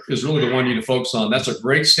center is really the one you need to focus on. That's a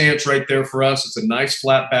great stance right there for us. It's a nice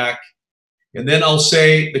flat back. And then I'll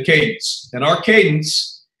say the cadence. And our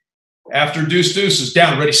cadence after deuce, deuce is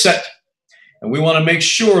down, ready, set. And we want to make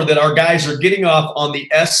sure that our guys are getting off on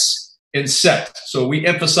the S in set. So we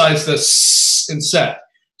emphasize the S in set.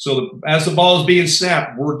 So as the ball is being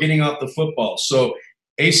snapped, we're getting off the football. So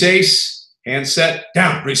ace, ace, hand set,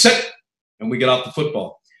 down, reset, and we get off the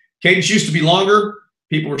football. Cadence used to be longer.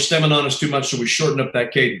 People were stemming on us too much, so we shortened up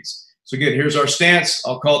that cadence. So again, here's our stance.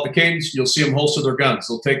 I'll call it the cadence. You'll see them holster their guns.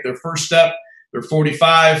 They'll take their first step, they're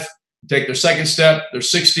 45, take their second step, they're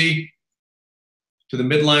 60, to the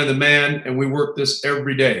midline of the man, and we work this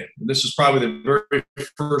every day. And this is probably the very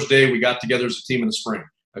first day we got together as a team in the spring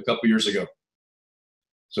a couple years ago.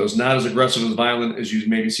 So it's not as aggressive and violent as you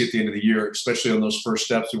maybe see at the end of the year, especially on those first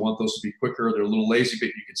steps. We want those to be quicker. They're a little lazy, but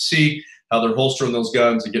you can see how they're holstering those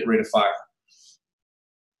guns and getting ready to fire.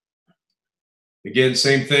 Again,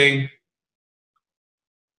 same thing.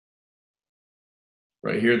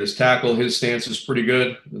 Right here, this tackle, his stance is pretty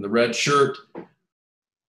good in the red shirt,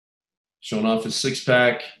 showing off his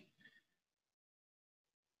six-pack.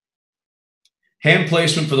 Hand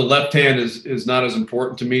placement for the left hand is not as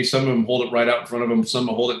important to me. Some of them hold it right out in front of them. Some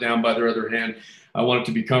will hold it down by their other hand. I want it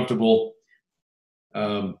to be comfortable.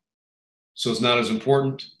 So it's not as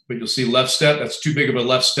important. But you'll see left step. That's too big of a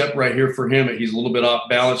left step right here for him. He's a little bit off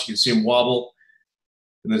balance. You can see him wobble.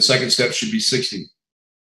 And then second step should be 60.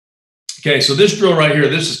 Okay, so this drill right here,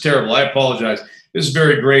 this is terrible. I apologize. This is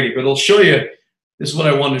very grainy, but it'll show you. This is what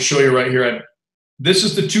I wanted to show you right here. This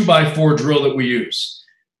is the 2x4 drill that we use.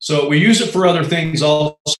 So we use it for other things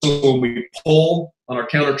also. When we pull on our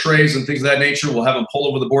counter trays and things of that nature, we'll have them pull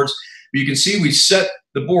over the boards. But you can see we set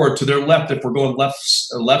the board to their left if we're going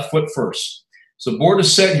left foot first. So board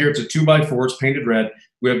is set here. It's a 2x4. It's painted red.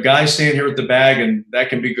 We have guys standing here with the bag, and that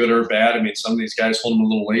can be good or bad. I mean, some of these guys hold them a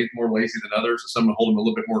little more lazy than others, and some hold them a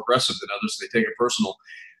little bit more aggressive than others. So they take it personal.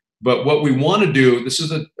 But what we want to do, this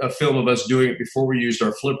is a film of us doing it before we used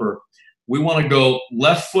our flipper. We want to go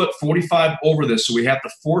left foot 45 over this. So we have to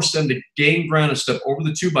force them to gain ground and step over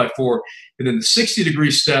the 2x4. And then the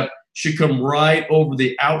 60-degree step should come right over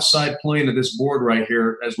the outside plane of this board right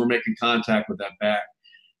here as we're making contact with that bag.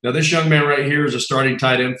 Now, this young man right here is a starting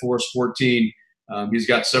tight end for us, 14. He's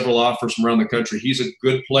got several offers from around the country. He's a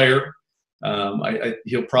good player.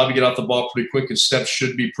 He'll probably get off the ball pretty quick. His steps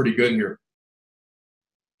should be pretty good here.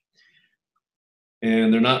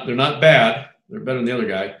 And they're not bad. They're better than the other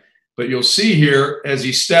guy. But you'll see here as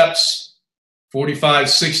he steps 45,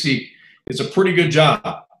 60, it's a pretty good job.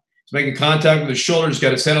 He's making contact with his shoulder. He's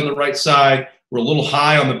got his head on the right side. We're a little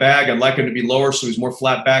high on the bag. I'd like him to be lower so he's more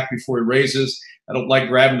flat back before he raises. I don't like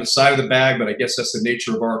grabbing the side of the bag, but I guess that's the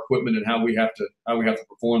nature of our equipment and how we have to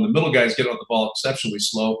perform. The middle guys get on the ball exceptionally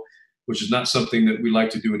slow, which is not something that we like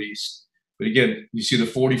to do at East. But again, you see the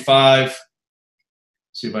 45.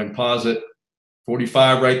 See if I can pause it.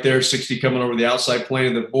 45 right there, 60 coming over the outside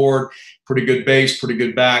plane of the board. Pretty good base, pretty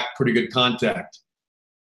good back, pretty good contact.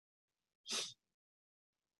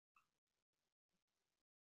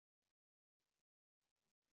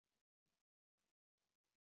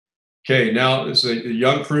 Okay, now it's a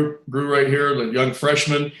young crew right here, the young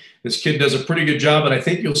freshman. This kid does a pretty good job, and I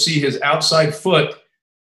think you'll see his outside foot,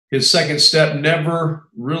 his second step never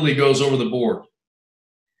really goes over the board.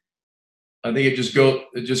 I think it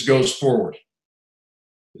just goes forward.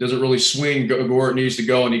 It doesn't really swing, go where it needs to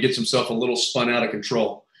go, and he gets himself a little spun out of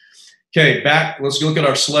control. Okay, back. Let's look at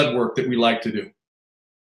our sled work that we like to do.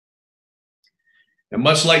 And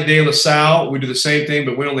much like De La Salle, we do the same thing,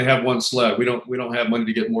 but we only have one sled. We don't have money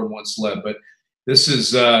to get more than one sled. But this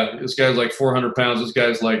guy's like 400 pounds. This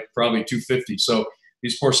guy's like probably 250. So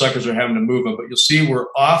these poor suckers are having to move them. But you'll see we're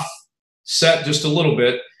offset just a little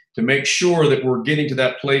bit to make sure that we're getting to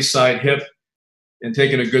that play side hip and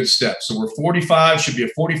taking a good step. So we're 45, should be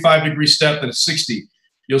a 45-degree step and a 60.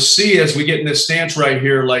 You'll see as we get in this stance right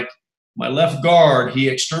here, like my left guard, he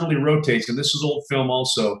externally rotates, and this is old film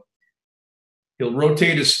also. He'll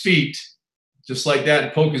rotate his feet just like that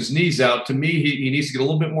and poke his knees out. To me, he needs to get a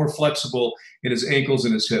little bit more flexible in his ankles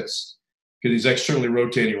and his hips because he's externally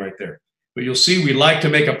rotating right there. But you'll see we like to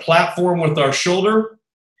make a platform with our shoulder.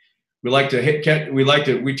 We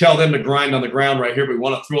tell them to grind on the ground right here, but we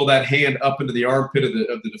want to throw that hand up into the armpit of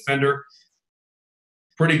the defender.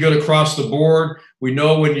 Pretty good across the board. We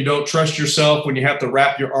know when you don't trust yourself, when you have to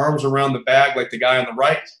wrap your arms around the bag like the guy on the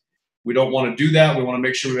right. We don't want to do that. We want to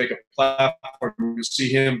make sure we make a platform. You'll see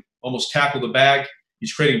him almost tackle the bag.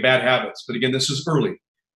 He's creating bad habits. But again, this is early.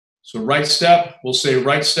 So right step, we'll say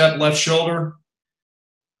right step, left shoulder.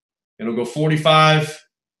 And it'll go 45,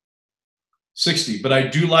 60. But I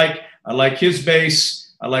like his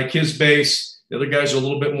base. I like his base. The other guys are a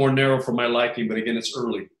little bit more narrow for my liking, but again, it's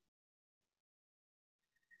early.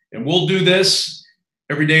 And we'll do this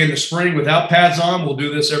every day in the spring without pads on. We'll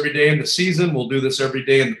do this every day in the season. We'll do this every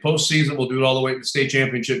day in the postseason. We'll do it all the way to the state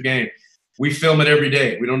championship game. We film it every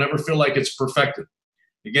day. We don't ever feel like it's perfected.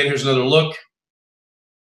 Again, here's another look.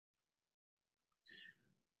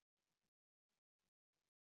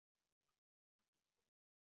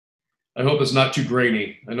 I hope it's not too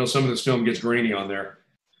grainy. I know some of this film gets grainy on there.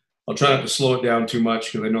 I'll try not to slow it down too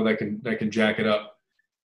much because I know that can jack it up.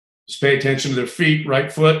 Just pay attention to their feet,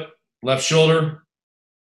 right foot, left shoulder.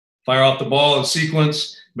 Fire off the ball in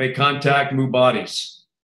sequence, make contact, move bodies.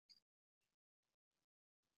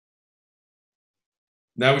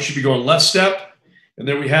 Now we should be going left step, and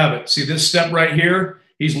there we have it. See this step right here?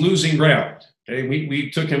 He's losing ground. Okay,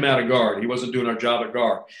 we took him out of guard. He wasn't doing our job at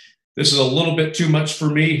guard. This is a little bit too much for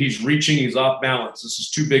me. He's reaching. He's off balance. This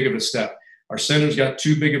is too big of a step. Our center's got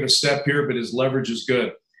too big of a step here, but his leverage is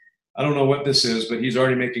good. I don't know what this is, but he's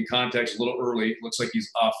already making contacts a little early. Looks like he's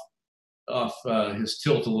off his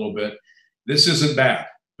tilt a little bit. This isn't bad,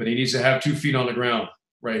 but he needs to have 2 feet on the ground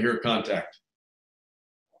right here at contact.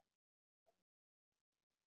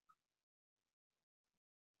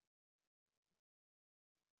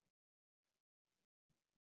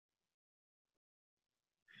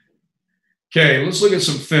 Okay, let's look at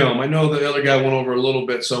some film. I know the other guy went over a little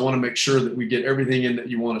bit, so I want to make sure that we get everything in that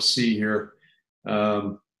you want to see here.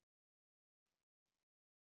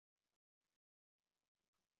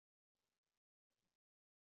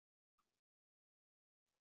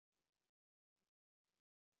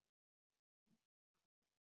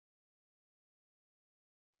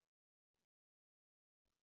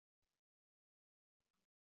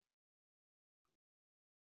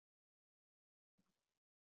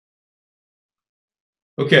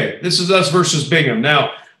 Okay, this is us versus Bingham.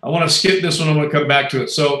 Now, I want to skip this one. I'm going to come back to it.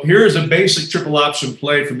 So here's a basic triple option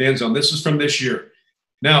play from the end zone. This is from this year.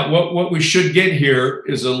 Now, what we should get here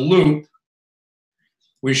is a loop.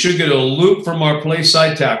 We should get a loop from our play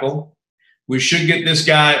side tackle. We should get this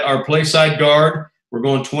guy, our play side guard. We're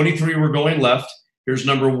going 23. We're going left. Here's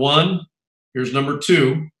number 1. Here's number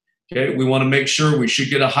 2. Okay, we want to make sure we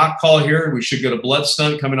should get a hot call here. We should get a blood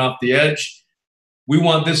stunt coming off the edge. We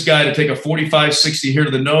want this guy to take a 45-60 here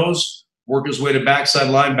to the nose, work his way to backside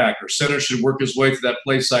linebacker. Center should work his way to that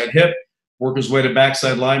play side hip, work his way to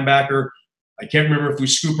backside linebacker. I can't remember if we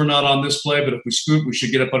scoop or not on this play, but if we scoop, we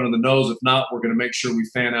should get up under the nose. If not, we're going to make sure we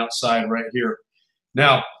fan outside right here.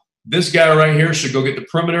 Now, this guy right here should go get the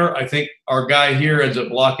perimeter. I think our guy here ends up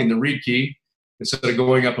blocking the read key instead of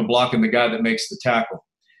going up and blocking the guy that makes the tackle.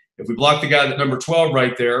 If we block the guy at number 12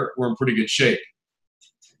 right there, we're in pretty good shape.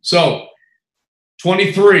 So,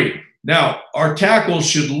 23. Now, our tackles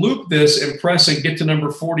should loop this and press and get to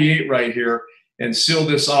number 48 right here and seal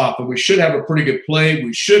this off. And we should have a pretty good play.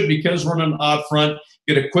 We should, because we're in an odd front,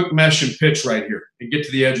 get a quick mesh and pitch right here and get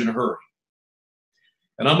to the edge in a hurry.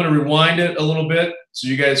 And I'm going to rewind it a little bit so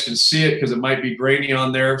you guys can see it because it might be grainy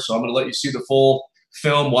on there. So I'm going to let you see the full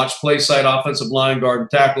film. Watch play side, offensive line, guard, and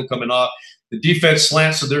tackle coming off. The defense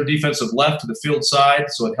slants to their defensive left to the field side,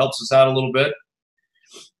 so it helps us out a little bit.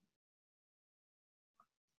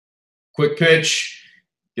 Quick pitch,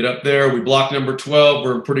 get up there. We block number 12.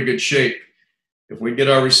 We're in pretty good shape. If we get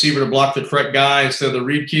our receiver to block the correct guy instead of the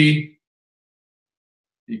read key,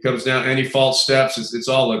 he comes down and he false steps. It's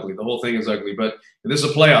all ugly. The whole thing is ugly. But this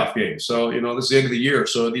is a playoff game. So, you know, this is the end of the year.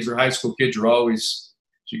 So these are high school kids. You're always,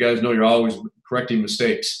 as you guys know, you're always correcting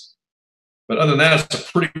mistakes. But other than that, it's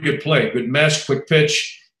a pretty good play. Good mesh, quick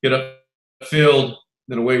pitch, get up field,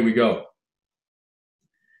 then away we go.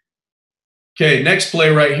 Okay, next play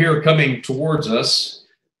right here coming towards us.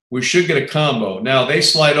 We should get a combo. Now, they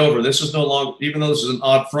slide over. This is no longer, even though this is an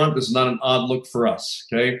odd front, this is not an odd look for us,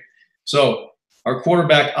 okay? So our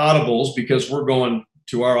quarterback audibles because we're going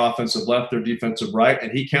to our offensive left, their defensive right,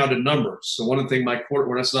 and he counted numbers. So one of the things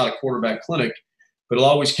when it's not a quarterback clinic, but it'll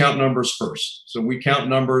always count numbers first. So we count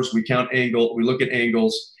numbers, we count angle, we look at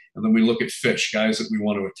angles, and then we look at fish, guys that we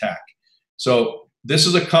want to attack. So this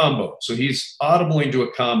is a combo. So he's audibling to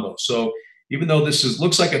a combo. So even though this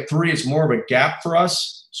looks like a 3, it's more of a gap for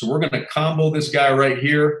us. So we're going to combo this guy right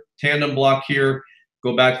here, tandem block here,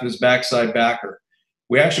 go back to this backside backer.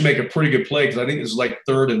 We actually make a pretty good play because I think this is like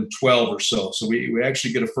 3rd and 12 or so. So we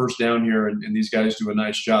actually get a first down here, and these guys do a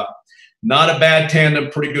nice job. Not a bad tandem,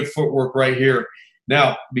 pretty good footwork right here.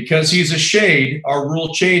 Now, because he's a shade, our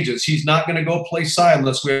rule changes. He's not going to go play side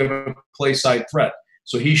unless we have a play side threat.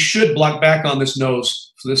 So he should block back on this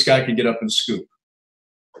nose so this guy can get up and scoop.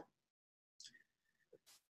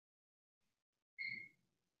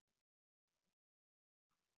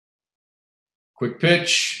 Quick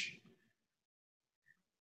pitch.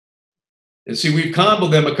 And see, we've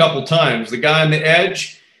comboed them a couple times. The guy on the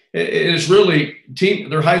edge is really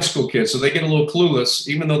they're high school kids, so they get a little clueless.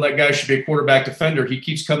 Even though that guy should be a quarterback defender, he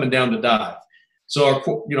keeps coming down to dive. So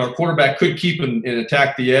our quarterback could keep and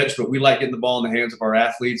attack the edge, but we like getting the ball in the hands of our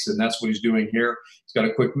athletes, and that's what he's doing here. He's got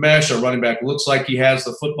a quick mesh. Our running back looks like he has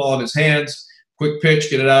the football in his hands. Quick pitch,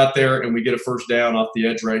 get it out there, and we get a first down off the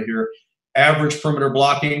edge right here. Average perimeter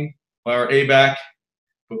blocking by our A-back,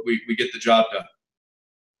 but we get the job done.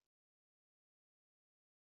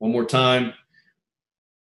 One more time.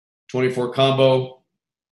 24 combo.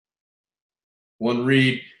 1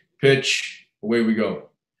 read, pitch, away we go.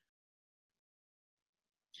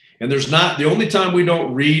 And there's not, the only time we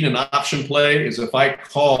don't read an option play is if I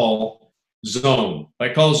call zone. If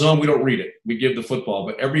I call zone, we don't read it. We give the football.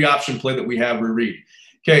 But every option play that we have, we read.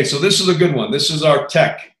 Okay, so this is a good one. This is our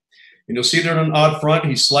tech. And you'll see they're in an odd front.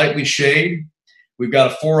 He's slightly shade. We've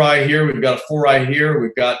got a 4-eye here. We've got a 4-eye here.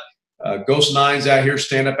 We've got ghost 9s out here,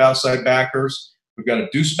 stand-up outside backers. We've got a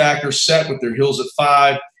deuce backer set with their heels at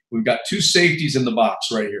 5. We've got 2 safeties in the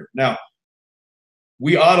box right here. Now,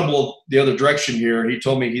 we audible the other direction here. He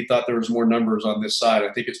told me he thought there was more numbers on this side.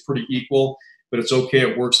 I think it's pretty equal, but it's okay.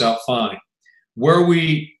 It works out fine. Where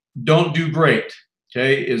we don't do great,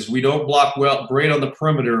 okay, is we don't block great on the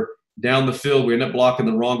perimeter down the field. We end up blocking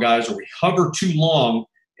the wrong guys, or we hover too long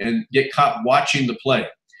and get caught watching the play.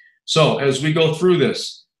 So as we go through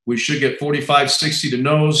this, we should get 45-60 to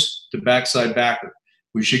nose to backside backer.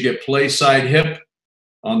 We should get play side hip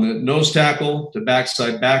on the nose tackle to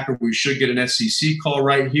backside backer. We should get an SEC call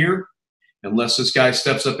right here, unless this guy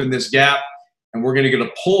steps up in this gap. And we're going to get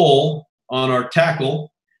a pull on our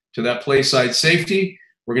tackle to that play side safety.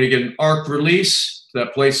 We're going to get an arc release to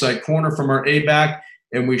that play side corner from our A-back.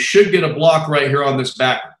 And we should get a block right here on this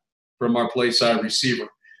backer from our play side receiver.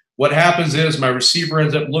 What happens is my receiver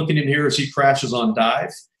ends up looking in here as he crashes on dive.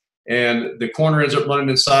 And the corner ends up running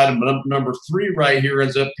inside, and number 3 right here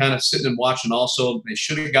ends up kind of sitting and watching also. They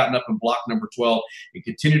should have gotten up and blocked number 12 and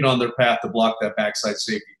continued on their path to block that backside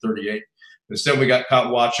safety 38. Instead, we got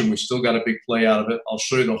caught watching. We still got a big play out of it. I'll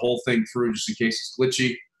show you the whole thing through just in case it's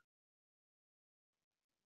glitchy.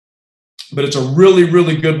 But it's a really,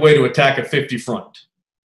 really good way to attack a 50 front.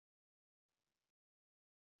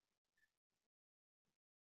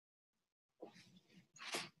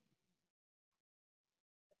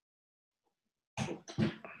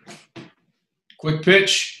 Quick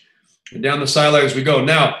pitch, and down the sideline as we go.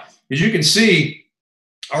 Now, as you can see,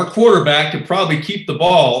 our quarterback could probably keep the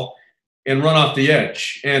ball and run off the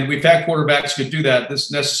edge. And we've had quarterbacks who could do that.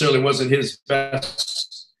 This necessarily wasn't his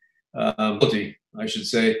best ability, I should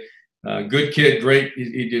say. Good kid, great.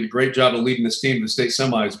 He did a great job of leading this team to the state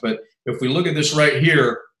semis. But if we look at this right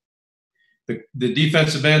here, the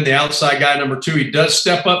defensive end, the outside guy, number 2, he does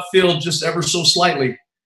step up field just ever so slightly.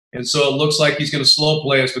 And so it looks like he's going to slow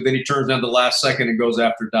play us, but then he turns down the last second and goes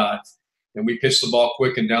after dive. And we pitch the ball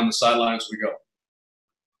quick and down the sideline as we go.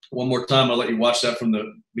 One more time, I'll let you watch that from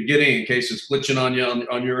the beginning in case it's glitching on you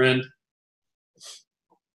on your end.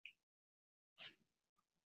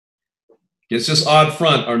 It's just odd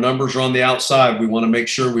front. Our numbers are on the outside. We want to make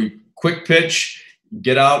sure we quick pitch,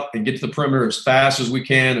 get out and get to the perimeter as fast as we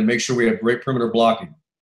can and make sure we have great perimeter blocking.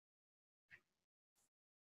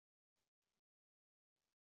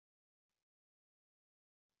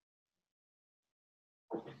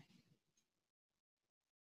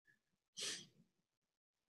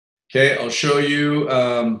 Okay, I'll show you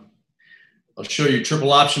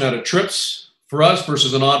triple option out of trips for us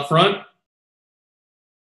versus an odd front.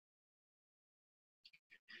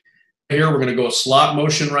 Here we're going to go a slot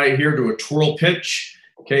motion right here to a twirl pitch.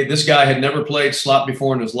 Okay, this guy had never played slot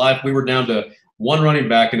before in his life. We were down to one running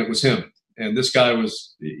back and it was him. And this guy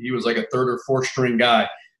was like a third or fourth string guy.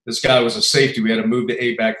 This guy was a safety. We had to move to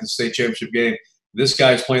 8 back to the state championship game. This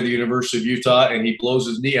guy's playing at the University of Utah, and he blows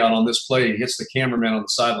his knee out on this play. He hits the cameraman on the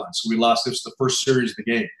sideline. So we lost. This the first series of the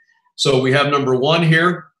game. So we have number 1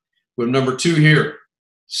 here. We have number 2 here.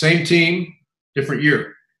 Same team, different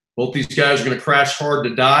year. Both these guys are going to crash hard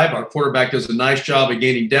to dive. Our quarterback does a nice job of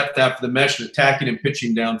gaining depth after the mesh and attacking and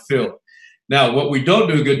pitching downfield. Now, what we don't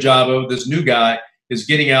do a good job of, this new guy, is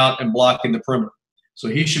getting out and blocking the perimeter. So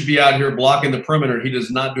he should be out here blocking the perimeter. He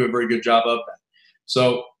does not do a very good job of that.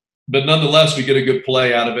 So, but nonetheless, we get a good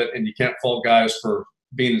play out of it, and you can't fault guys for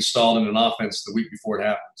being installed in an offense the week before it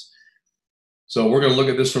happens. So we're going to look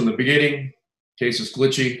at this from the beginning in case it's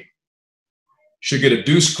glitchy. Should get a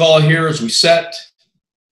deuce call here as we set.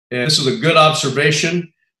 And this is a good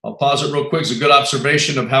observation. I'll pause it real quick. It's a good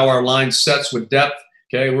observation of how our line sets with depth.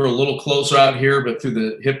 Okay, we're a little closer out here, but through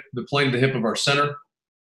the hip, the plane of the hip of our center.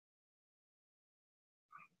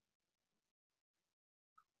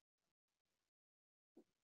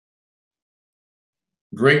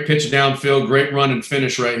 Great pitch downfield, great run and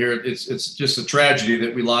finish right here. It's just a tragedy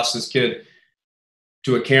that we lost this kid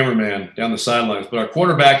to a cameraman down the sidelines. But our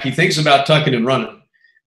quarterback, he thinks about tucking and running.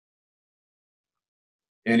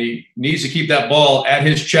 And he needs to keep that ball at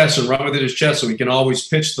his chest and run with it his chest so he can always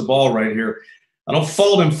pitch the ball right here. I don't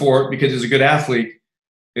fault him for it because he's a good athlete.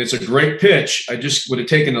 It's a great pitch. I just would have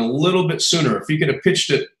taken a little bit sooner. If he could have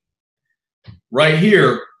pitched it right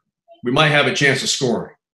here, we might have a chance of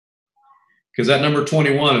scoring. Because that number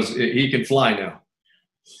 21 he can fly now.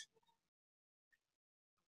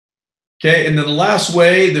 Okay, and then the last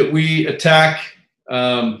way that we attack,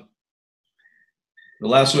 an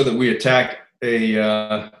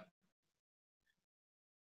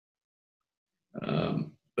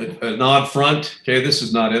odd front. Okay, this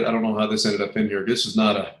is not it. I don't know how this ended up in here. This is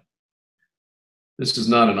not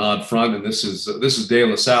an odd front, and this is De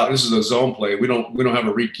La Salle. This is a zone play. We don't have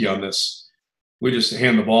a read key on this. We just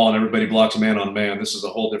hand the ball and everybody blocks man on man. This is a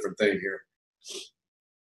whole different thing here.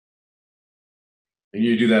 And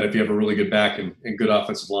you do that if you have a really good back and good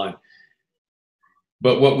offensive line.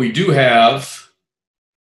 But what we do have,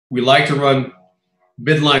 we like to run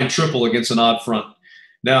midline triple against an odd front.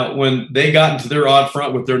 Now, when they got into their odd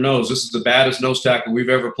front with their nose, this is the baddest nose tackle we've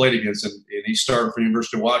ever played against, and he's starting for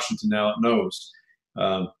University of Washington now at nose.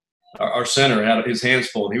 Our center had his hands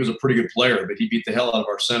full, and he was a pretty good player, but he beat the hell out of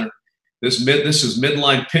our center. This is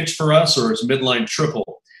midline pitch for us, or it's midline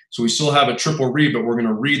triple. So we still have a triple read, but we're going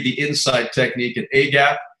to read the inside technique at A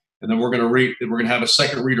gap, and then we're going to have a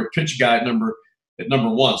second read or pitch guy at number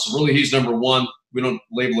 1. So really, he's number 1. We don't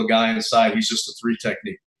label a guy inside; he's just a 3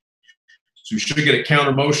 technique. So we should get a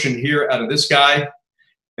counter motion here out of this guy,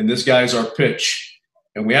 and this guy's our pitch.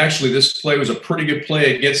 And this play was a pretty good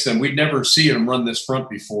play against them. We'd never seen them run this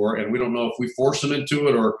front before, and we don't know if we forced them into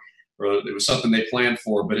it or it was something they planned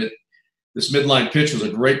for, but this midline pitch was a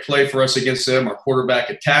great play for us against them. Our quarterback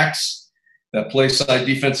attacks that play side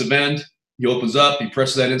defensive end. He opens up, he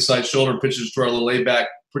presses that inside shoulder, and pitches to our little A-back.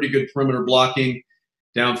 Pretty good perimeter blocking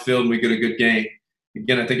downfield, and we get a good gain.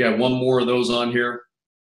 Again, I think I have one more of those on here.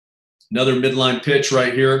 Another midline pitch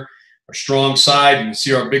right here. Our strong side, you can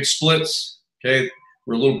see our big splits. Okay,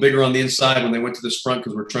 we're a little bigger on the inside when they went to this front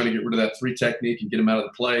because we're trying to get rid of that 3 technique and get them out of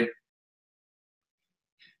the play.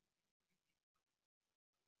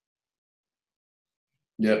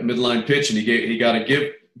 Yeah, midline pitch, and he got a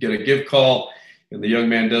give call, and the young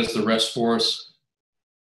man does the rest for us.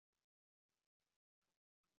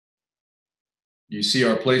 You see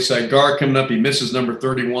our play side guard coming up. He misses number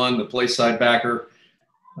 31, the play side backer.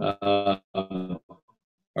 Our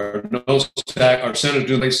center's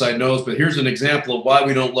doing play side nose, but here's an example of why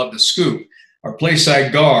we don't love to scoop. Our play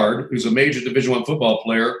side guard, who's a major Division I football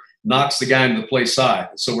player, knocks the guy into the play side.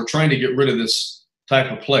 So we're trying to get rid of this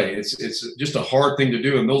type of play. It's just a hard thing to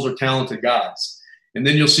do, and those are talented guys. And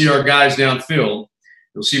then you'll see our guys downfield.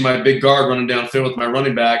 You'll see my big guard running downfield with my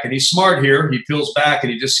running back, and he's smart here. He peels back,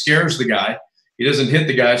 and he just scares the guy. He doesn't hit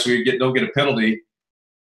the guy, so we don't get a penalty,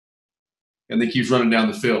 and then keeps running down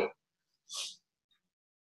the field.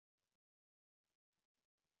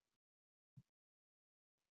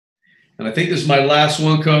 And I think this is my last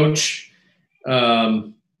one, Coach.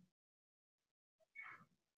 Again,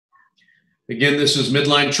 this is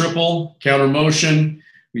midline triple, counter motion.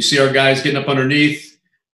 We see our guys getting up underneath,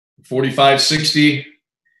 45-60,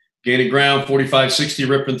 gaining ground, 45-60,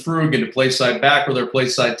 ripping through, getting to play side back or their play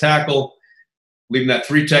side tackle, leaving that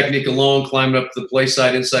 3 technique alone, climbing up to the play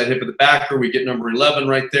side, inside hip of the backer. We get number 11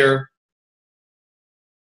 right there.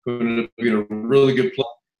 Putting a really good play.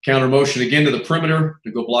 Counter motion again to the perimeter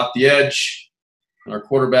to go block the edge. And our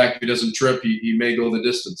quarterback, if he doesn't trip, he may go the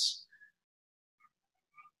distance.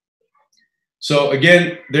 So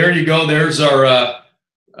again, there you go. There's our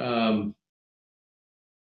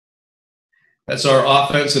that's our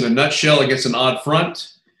offense in a nutshell against an odd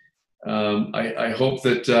front. I hope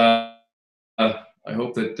that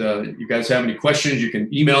you guys have any questions. You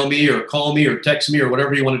can email me or call me or text me or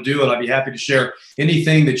whatever you want to do, and I'd be happy to share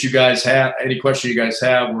anything that you guys have, any question you guys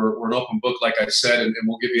have. We're an open book, like I said, and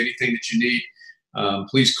we'll give you anything that you need.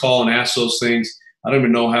 Please call and ask those things. I don't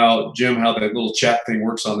even know how, Jim, how that little chat thing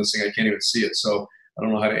works on this thing. I can't even see it, so I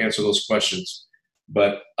don't know how to answer those questions.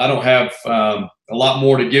 But I don't have a lot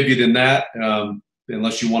more to give you than that,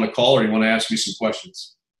 unless you want to call or you want to ask me some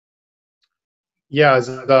questions. Yeah, is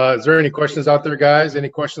there any questions out there, guys? Any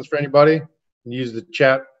questions for anybody? You can use the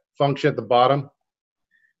chat function at the bottom.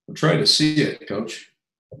 I'm trying to see it, Coach.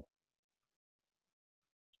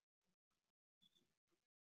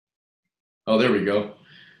 Oh, there we go.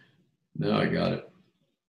 Now I got it.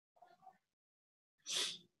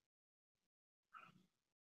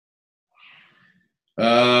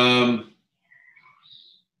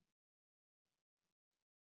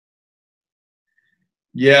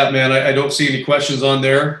 Yeah, man, I don't see any questions on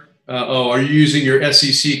there. Are you using your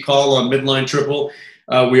SEC call on midline triple?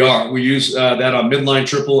 We are. We use that on midline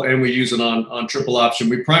triple, and we use it on triple option.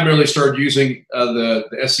 We primarily started using the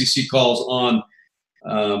SEC calls on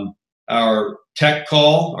our tech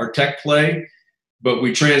call, our tech play, but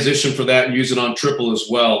we transitioned for that and use it on triple as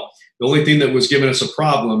well. The only thing that was giving us a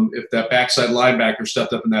problem, if that backside linebacker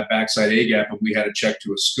stepped up in that backside A-gap and we had to check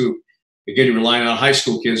to a scoop. Again, you're relying on high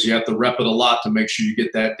school kids. You have to rep it a lot to make sure you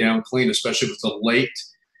get that down clean, especially if it's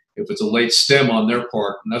a late stem on their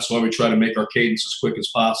part. And that's why we try to make our cadence as quick as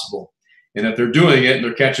possible. And if they're doing it and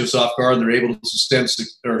they're catching us off guard and they're able to stem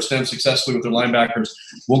successfully with their linebackers,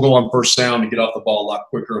 we'll go on first down and get off the ball a lot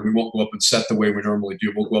quicker, and we won't go up and set the way we normally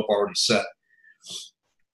do. We'll go up already set.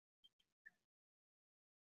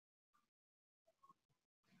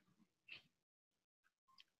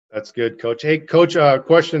 That's good, Coach. Hey, Coach,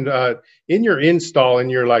 question. In your install, in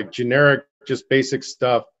your like generic, just basic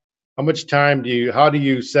stuff, how much time how do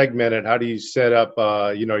you segment it? How do you set up,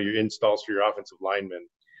 your installs for your offensive linemen?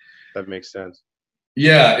 That makes sense.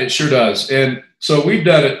 Yeah, it sure does. And so we've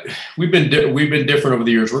done it. We've been different over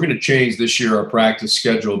the years. We're going to change this year our practice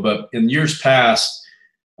schedule, but in years past,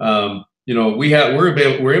 we're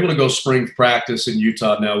able to go spring practice in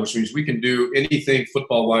Utah now, which means we can do anything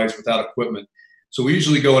football wise without equipment. So we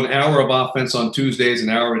usually go an hour of offense on Tuesdays, an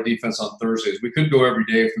hour of defense on Thursdays. We could go every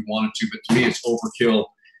day if we wanted to, but to me, it's overkill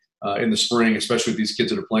in the spring, especially with these kids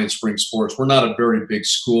that are playing spring sports. We're not a very big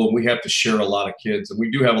school, and we have to share a lot of kids, and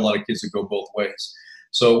we do have a lot of kids that go both ways.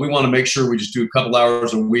 So we want to make sure we just do a couple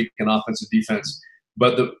hours a week in offense and defense.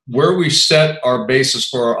 But where we set our basis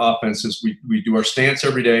for our offense is we do our stance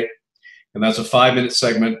every day, and that's a 5-minute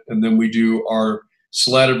segment, and then we do our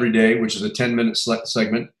sled every day, which is a 10-minute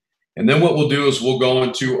segment. And then what we'll do is we'll go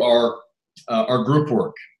into our group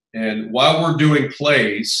work. And while we're doing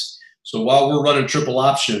plays, so while we're running triple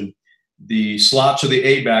option, the slots are the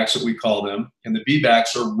A backs that we call them, and the B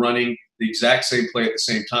backs are running the exact same play at the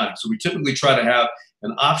same time. So we typically try to have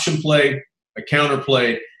an option play, a counter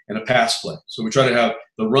play, and a pass play. So we try to have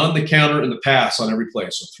the run, the counter, and the pass on every play.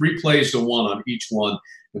 So 3 plays to 1 on each one,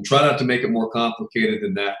 and try not to make it more complicated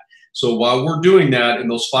than that. So while we're doing that in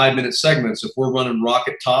those 5-minute segments, if we're running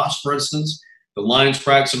rocket toss, for instance, the line's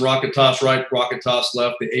practicing rocket toss right, rocket toss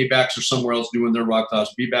left, the A-backs are somewhere else doing their rocket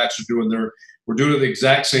toss, B-backs are doing we're doing it at the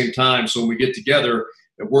exact same time. So when we get together,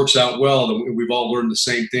 it works out well. We've all learned the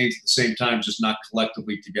same things at the same time, just not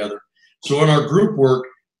collectively together. So in our group work,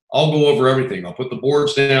 I'll go over everything. I'll put the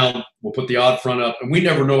boards down, we'll put the odd front up, and we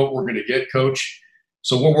never know what we're going to get, Coach.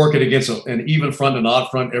 So we're working against an even front and an odd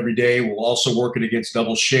front every day. We'll also work it against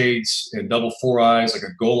double shades and double 4 eyes, like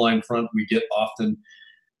a goal line front we get often.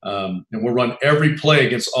 And we'll run every play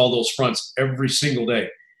against all those fronts every single day.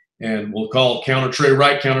 And we'll call counter tray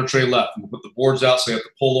right, counter tray left. And we'll put the boards out so they have to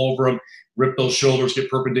pull over them, rip those shoulders, get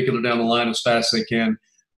perpendicular down the line as fast as they can.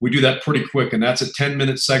 We do that pretty quick, and that's a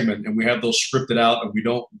 10-minute segment, and we have those scripted out, and we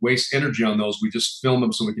don't waste energy on those. We just film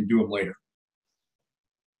them so we can do them later.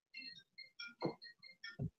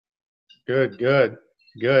 Good, good,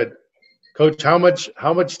 good. Coach, how much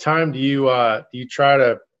time do you try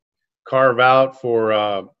to carve out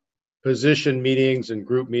for position meetings and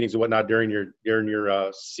group meetings and whatnot during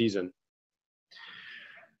your season?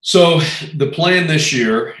 So the plan this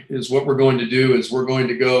year is what we're going to do is we're going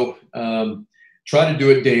to go try to do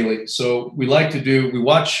it daily. So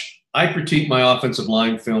I critique my offensive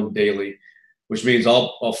line film daily, which means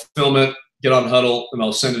I'll film it, get on huddle, and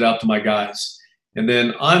I'll send it out to my guys. And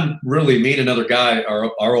then me and another guy,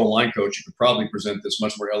 our O-line coach, who could probably present this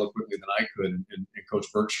much more eloquently than I could, and Coach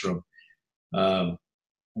Bergstrom.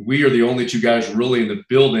 We are the only two guys really in the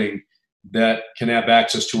building that can have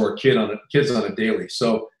access to our kids on a daily.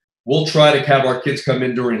 So we'll try to have our kids come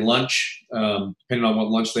in during lunch, depending on what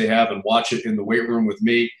lunch they have, and watch it in the weight room with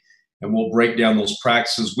me, and we'll break down those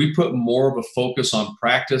practices. We put more of a focus on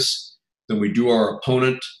practice than we do our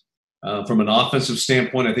opponent. From an offensive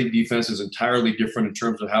standpoint, I think defense is entirely different in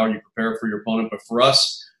terms of how you prepare for your opponent. But for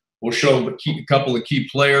us, we'll show a couple of key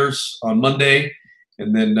players on Monday,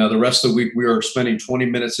 and then the rest of the week we are spending 20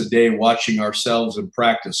 minutes a day watching ourselves in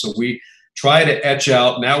practice. So we try to etch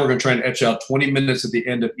out. Now we're going to try and etch out 20 minutes at the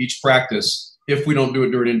end of each practice, if we don't do it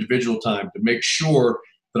during individual time, to make sure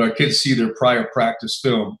that our kids see their prior practice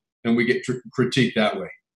film, and we get critiqued that way.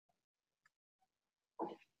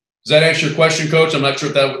 Does that answer your question, Coach? I'm not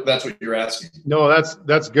sure if that's what you're asking. No,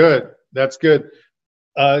 that's good. That's good.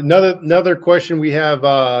 Another question we have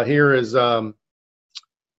here is your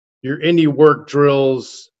indie work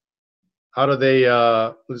drills. How do they?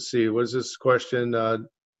 Let's see. What is this question? So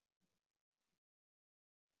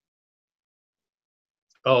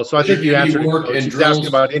I think you answered. She's asking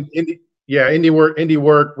about indie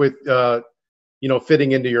work with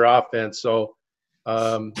fitting into your offense. So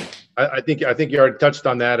I think you already touched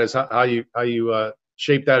on that, as how you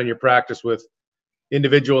shape that in your practice with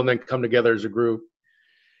individual and then come together as a group.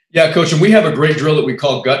 Yeah, Coach, and we have a great drill that we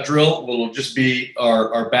call gut drill. It'll just be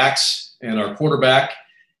our backs and our quarterback,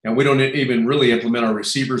 and we don't even really implement our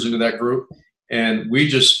receivers into that group. And we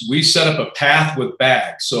set up a path with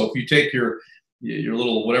bags. So if you take your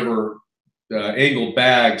little whatever angled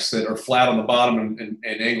bags that are flat on the bottom and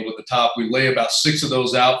angled at the top, we lay about 6 of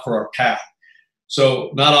those out for our path.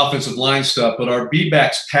 So not offensive line stuff, but our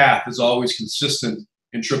B-backs path is always consistent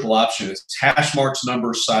in triple option. It's hash marks,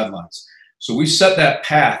 numbers, sidelines. So we set that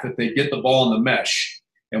path if they get the ball in the mesh,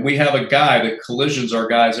 and we have a guy that collisions our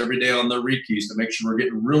guys every day on their read keys to make sure we're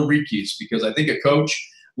getting real read keys. Because I think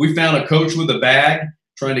we found a coach with a bag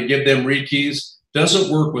trying to give them read keys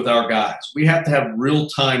doesn't work with our guys. We have to have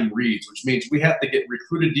real-time reads, which means we have to get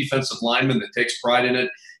recruited defensive lineman that takes pride in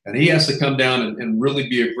it, and he has to come down and really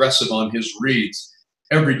be aggressive on his reads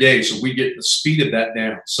every day so we get the speed of that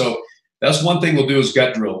down. So that's one thing we'll do is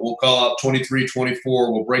gut drill. We'll call out 23,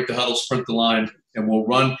 24. We'll break the huddle, sprint the line, and we'll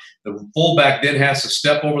run. The fullback then has to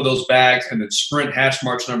step over those bags and then sprint hash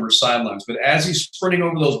marks, numbers, sidelines. But as he's sprinting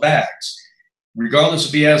over those bags, regardless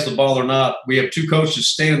if he has the ball or not, we have 2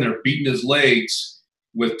 coaches standing there beating his legs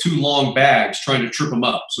with 2 long bags trying to trip him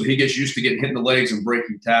up. So he gets used to getting hit in the legs and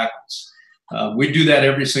breaking tackles. We do that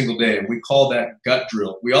every single day, and we call that gut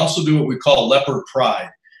drill. We also do what we call leopard pride.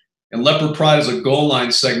 And leopard pride is a goal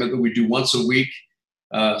line segment that we do once a week.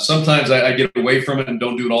 Sometimes I get away from it and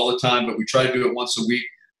don't do it all the time, but we try to do it once a week.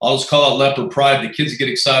 I'll just call it leopard pride. The kids get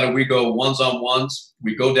excited. We go ones-on-ones.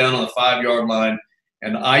 We go down on the 5-yard line,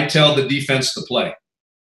 and I tell the defense to play.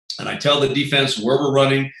 And I tell the defense where we're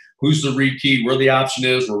running, who's the read key, where the option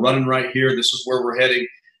is. We're running right here. This is where we're heading.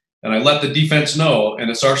 And I let the defense know, and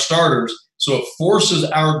it's our starters. So it forces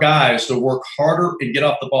our guys to work harder and get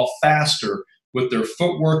off the ball faster with their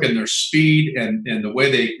footwork and their speed and the way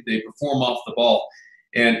they perform off the ball.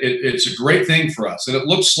 And it's a great thing for us. And it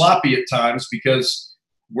looks sloppy at times because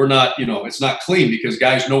we're not, it's not clean because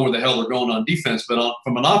guys know where the hell they're going on defense. But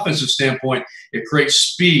from an offensive standpoint, it creates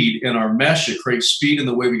speed in our mesh. It creates speed in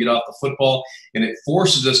the way we get off the football. And it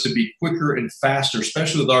forces us to be quicker and faster,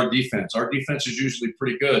 especially with our defense. Our defense is usually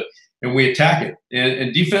pretty good, and we attack it.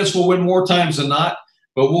 And defense will win more times than not,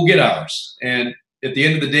 but we'll get ours. And at the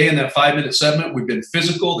end of the day, in that 5-minute segment, we've been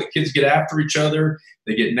physical. The kids get after each other.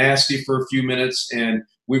 They get nasty for a few minutes, and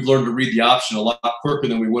we've learned to read the option a lot quicker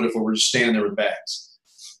than we would if we were just standing there with bags.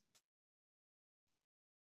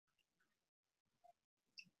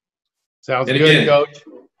 Sounds good, Coach.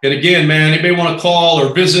 And again, man, anybody want to call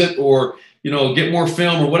or visit or, get more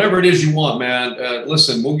film or whatever it is you want, man,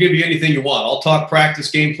 listen, we'll give you anything you want. I'll talk practice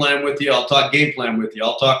game plan with you. I'll talk game plan with you.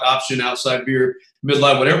 I'll talk option, outside veer,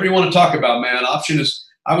 midline, whatever you want to talk about, man.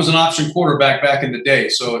 I was an option quarterback back in the day.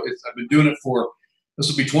 So I've been doing it this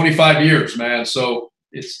will be 25 years, man. So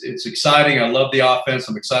it's exciting. I love the offense.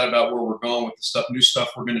 I'm excited about where we're going with the new stuff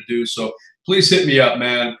we're going to do. So please hit me up,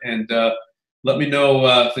 man, and let me know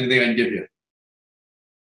if anything I can give you.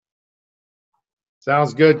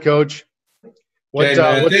 Sounds good, Coach. Okay,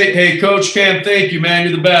 man. Hey, Coach Cam, thank you, man.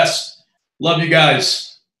 You're the best. Love you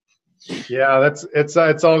guys. Yeah, it's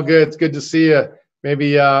all good. It's good to see you.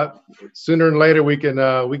 Maybe sooner than later we can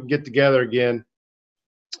get together again.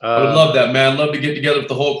 I would love that, man. Love to get together with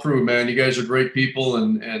the whole crew, man. You guys are great people,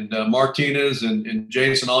 and Martinez and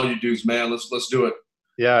Jason, all you dudes, man. Let's do it.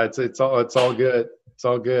 Yeah, it's all good. It's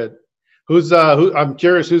all good. I'm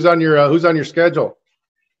curious, who's on your schedule?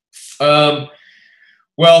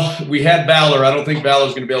 Well, we had Valor. I don't think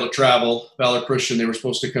Valor's going to be able to travel. Valor Christian, they were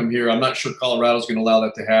supposed to come here. I'm not sure Colorado's going to allow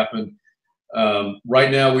that to happen.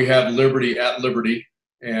 Right now we have Liberty at Liberty,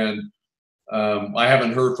 and I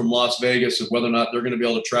haven't heard from Las Vegas of whether or not they're going to be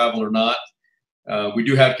able to travel or not. We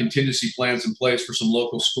do have contingency plans in place for some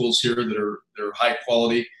local schools here that are high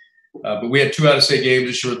quality. But we had 2 out-of-state games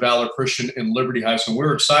this year with Valor Christian and Liberty High School.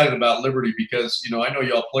 We're excited about Liberty because, I know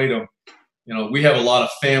y'all played them. We have a lot of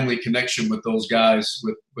family connection with those guys,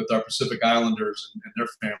 with our Pacific Islanders and their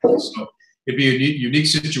families. So it'd be a unique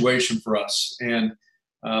situation for us. And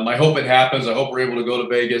I hope it happens. I hope we're able to go to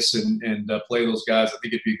Vegas and play those guys. I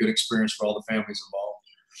think it'd be a good experience for all the families involved.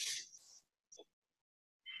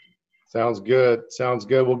 Sounds good. Sounds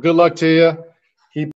good. Well, good luck to you.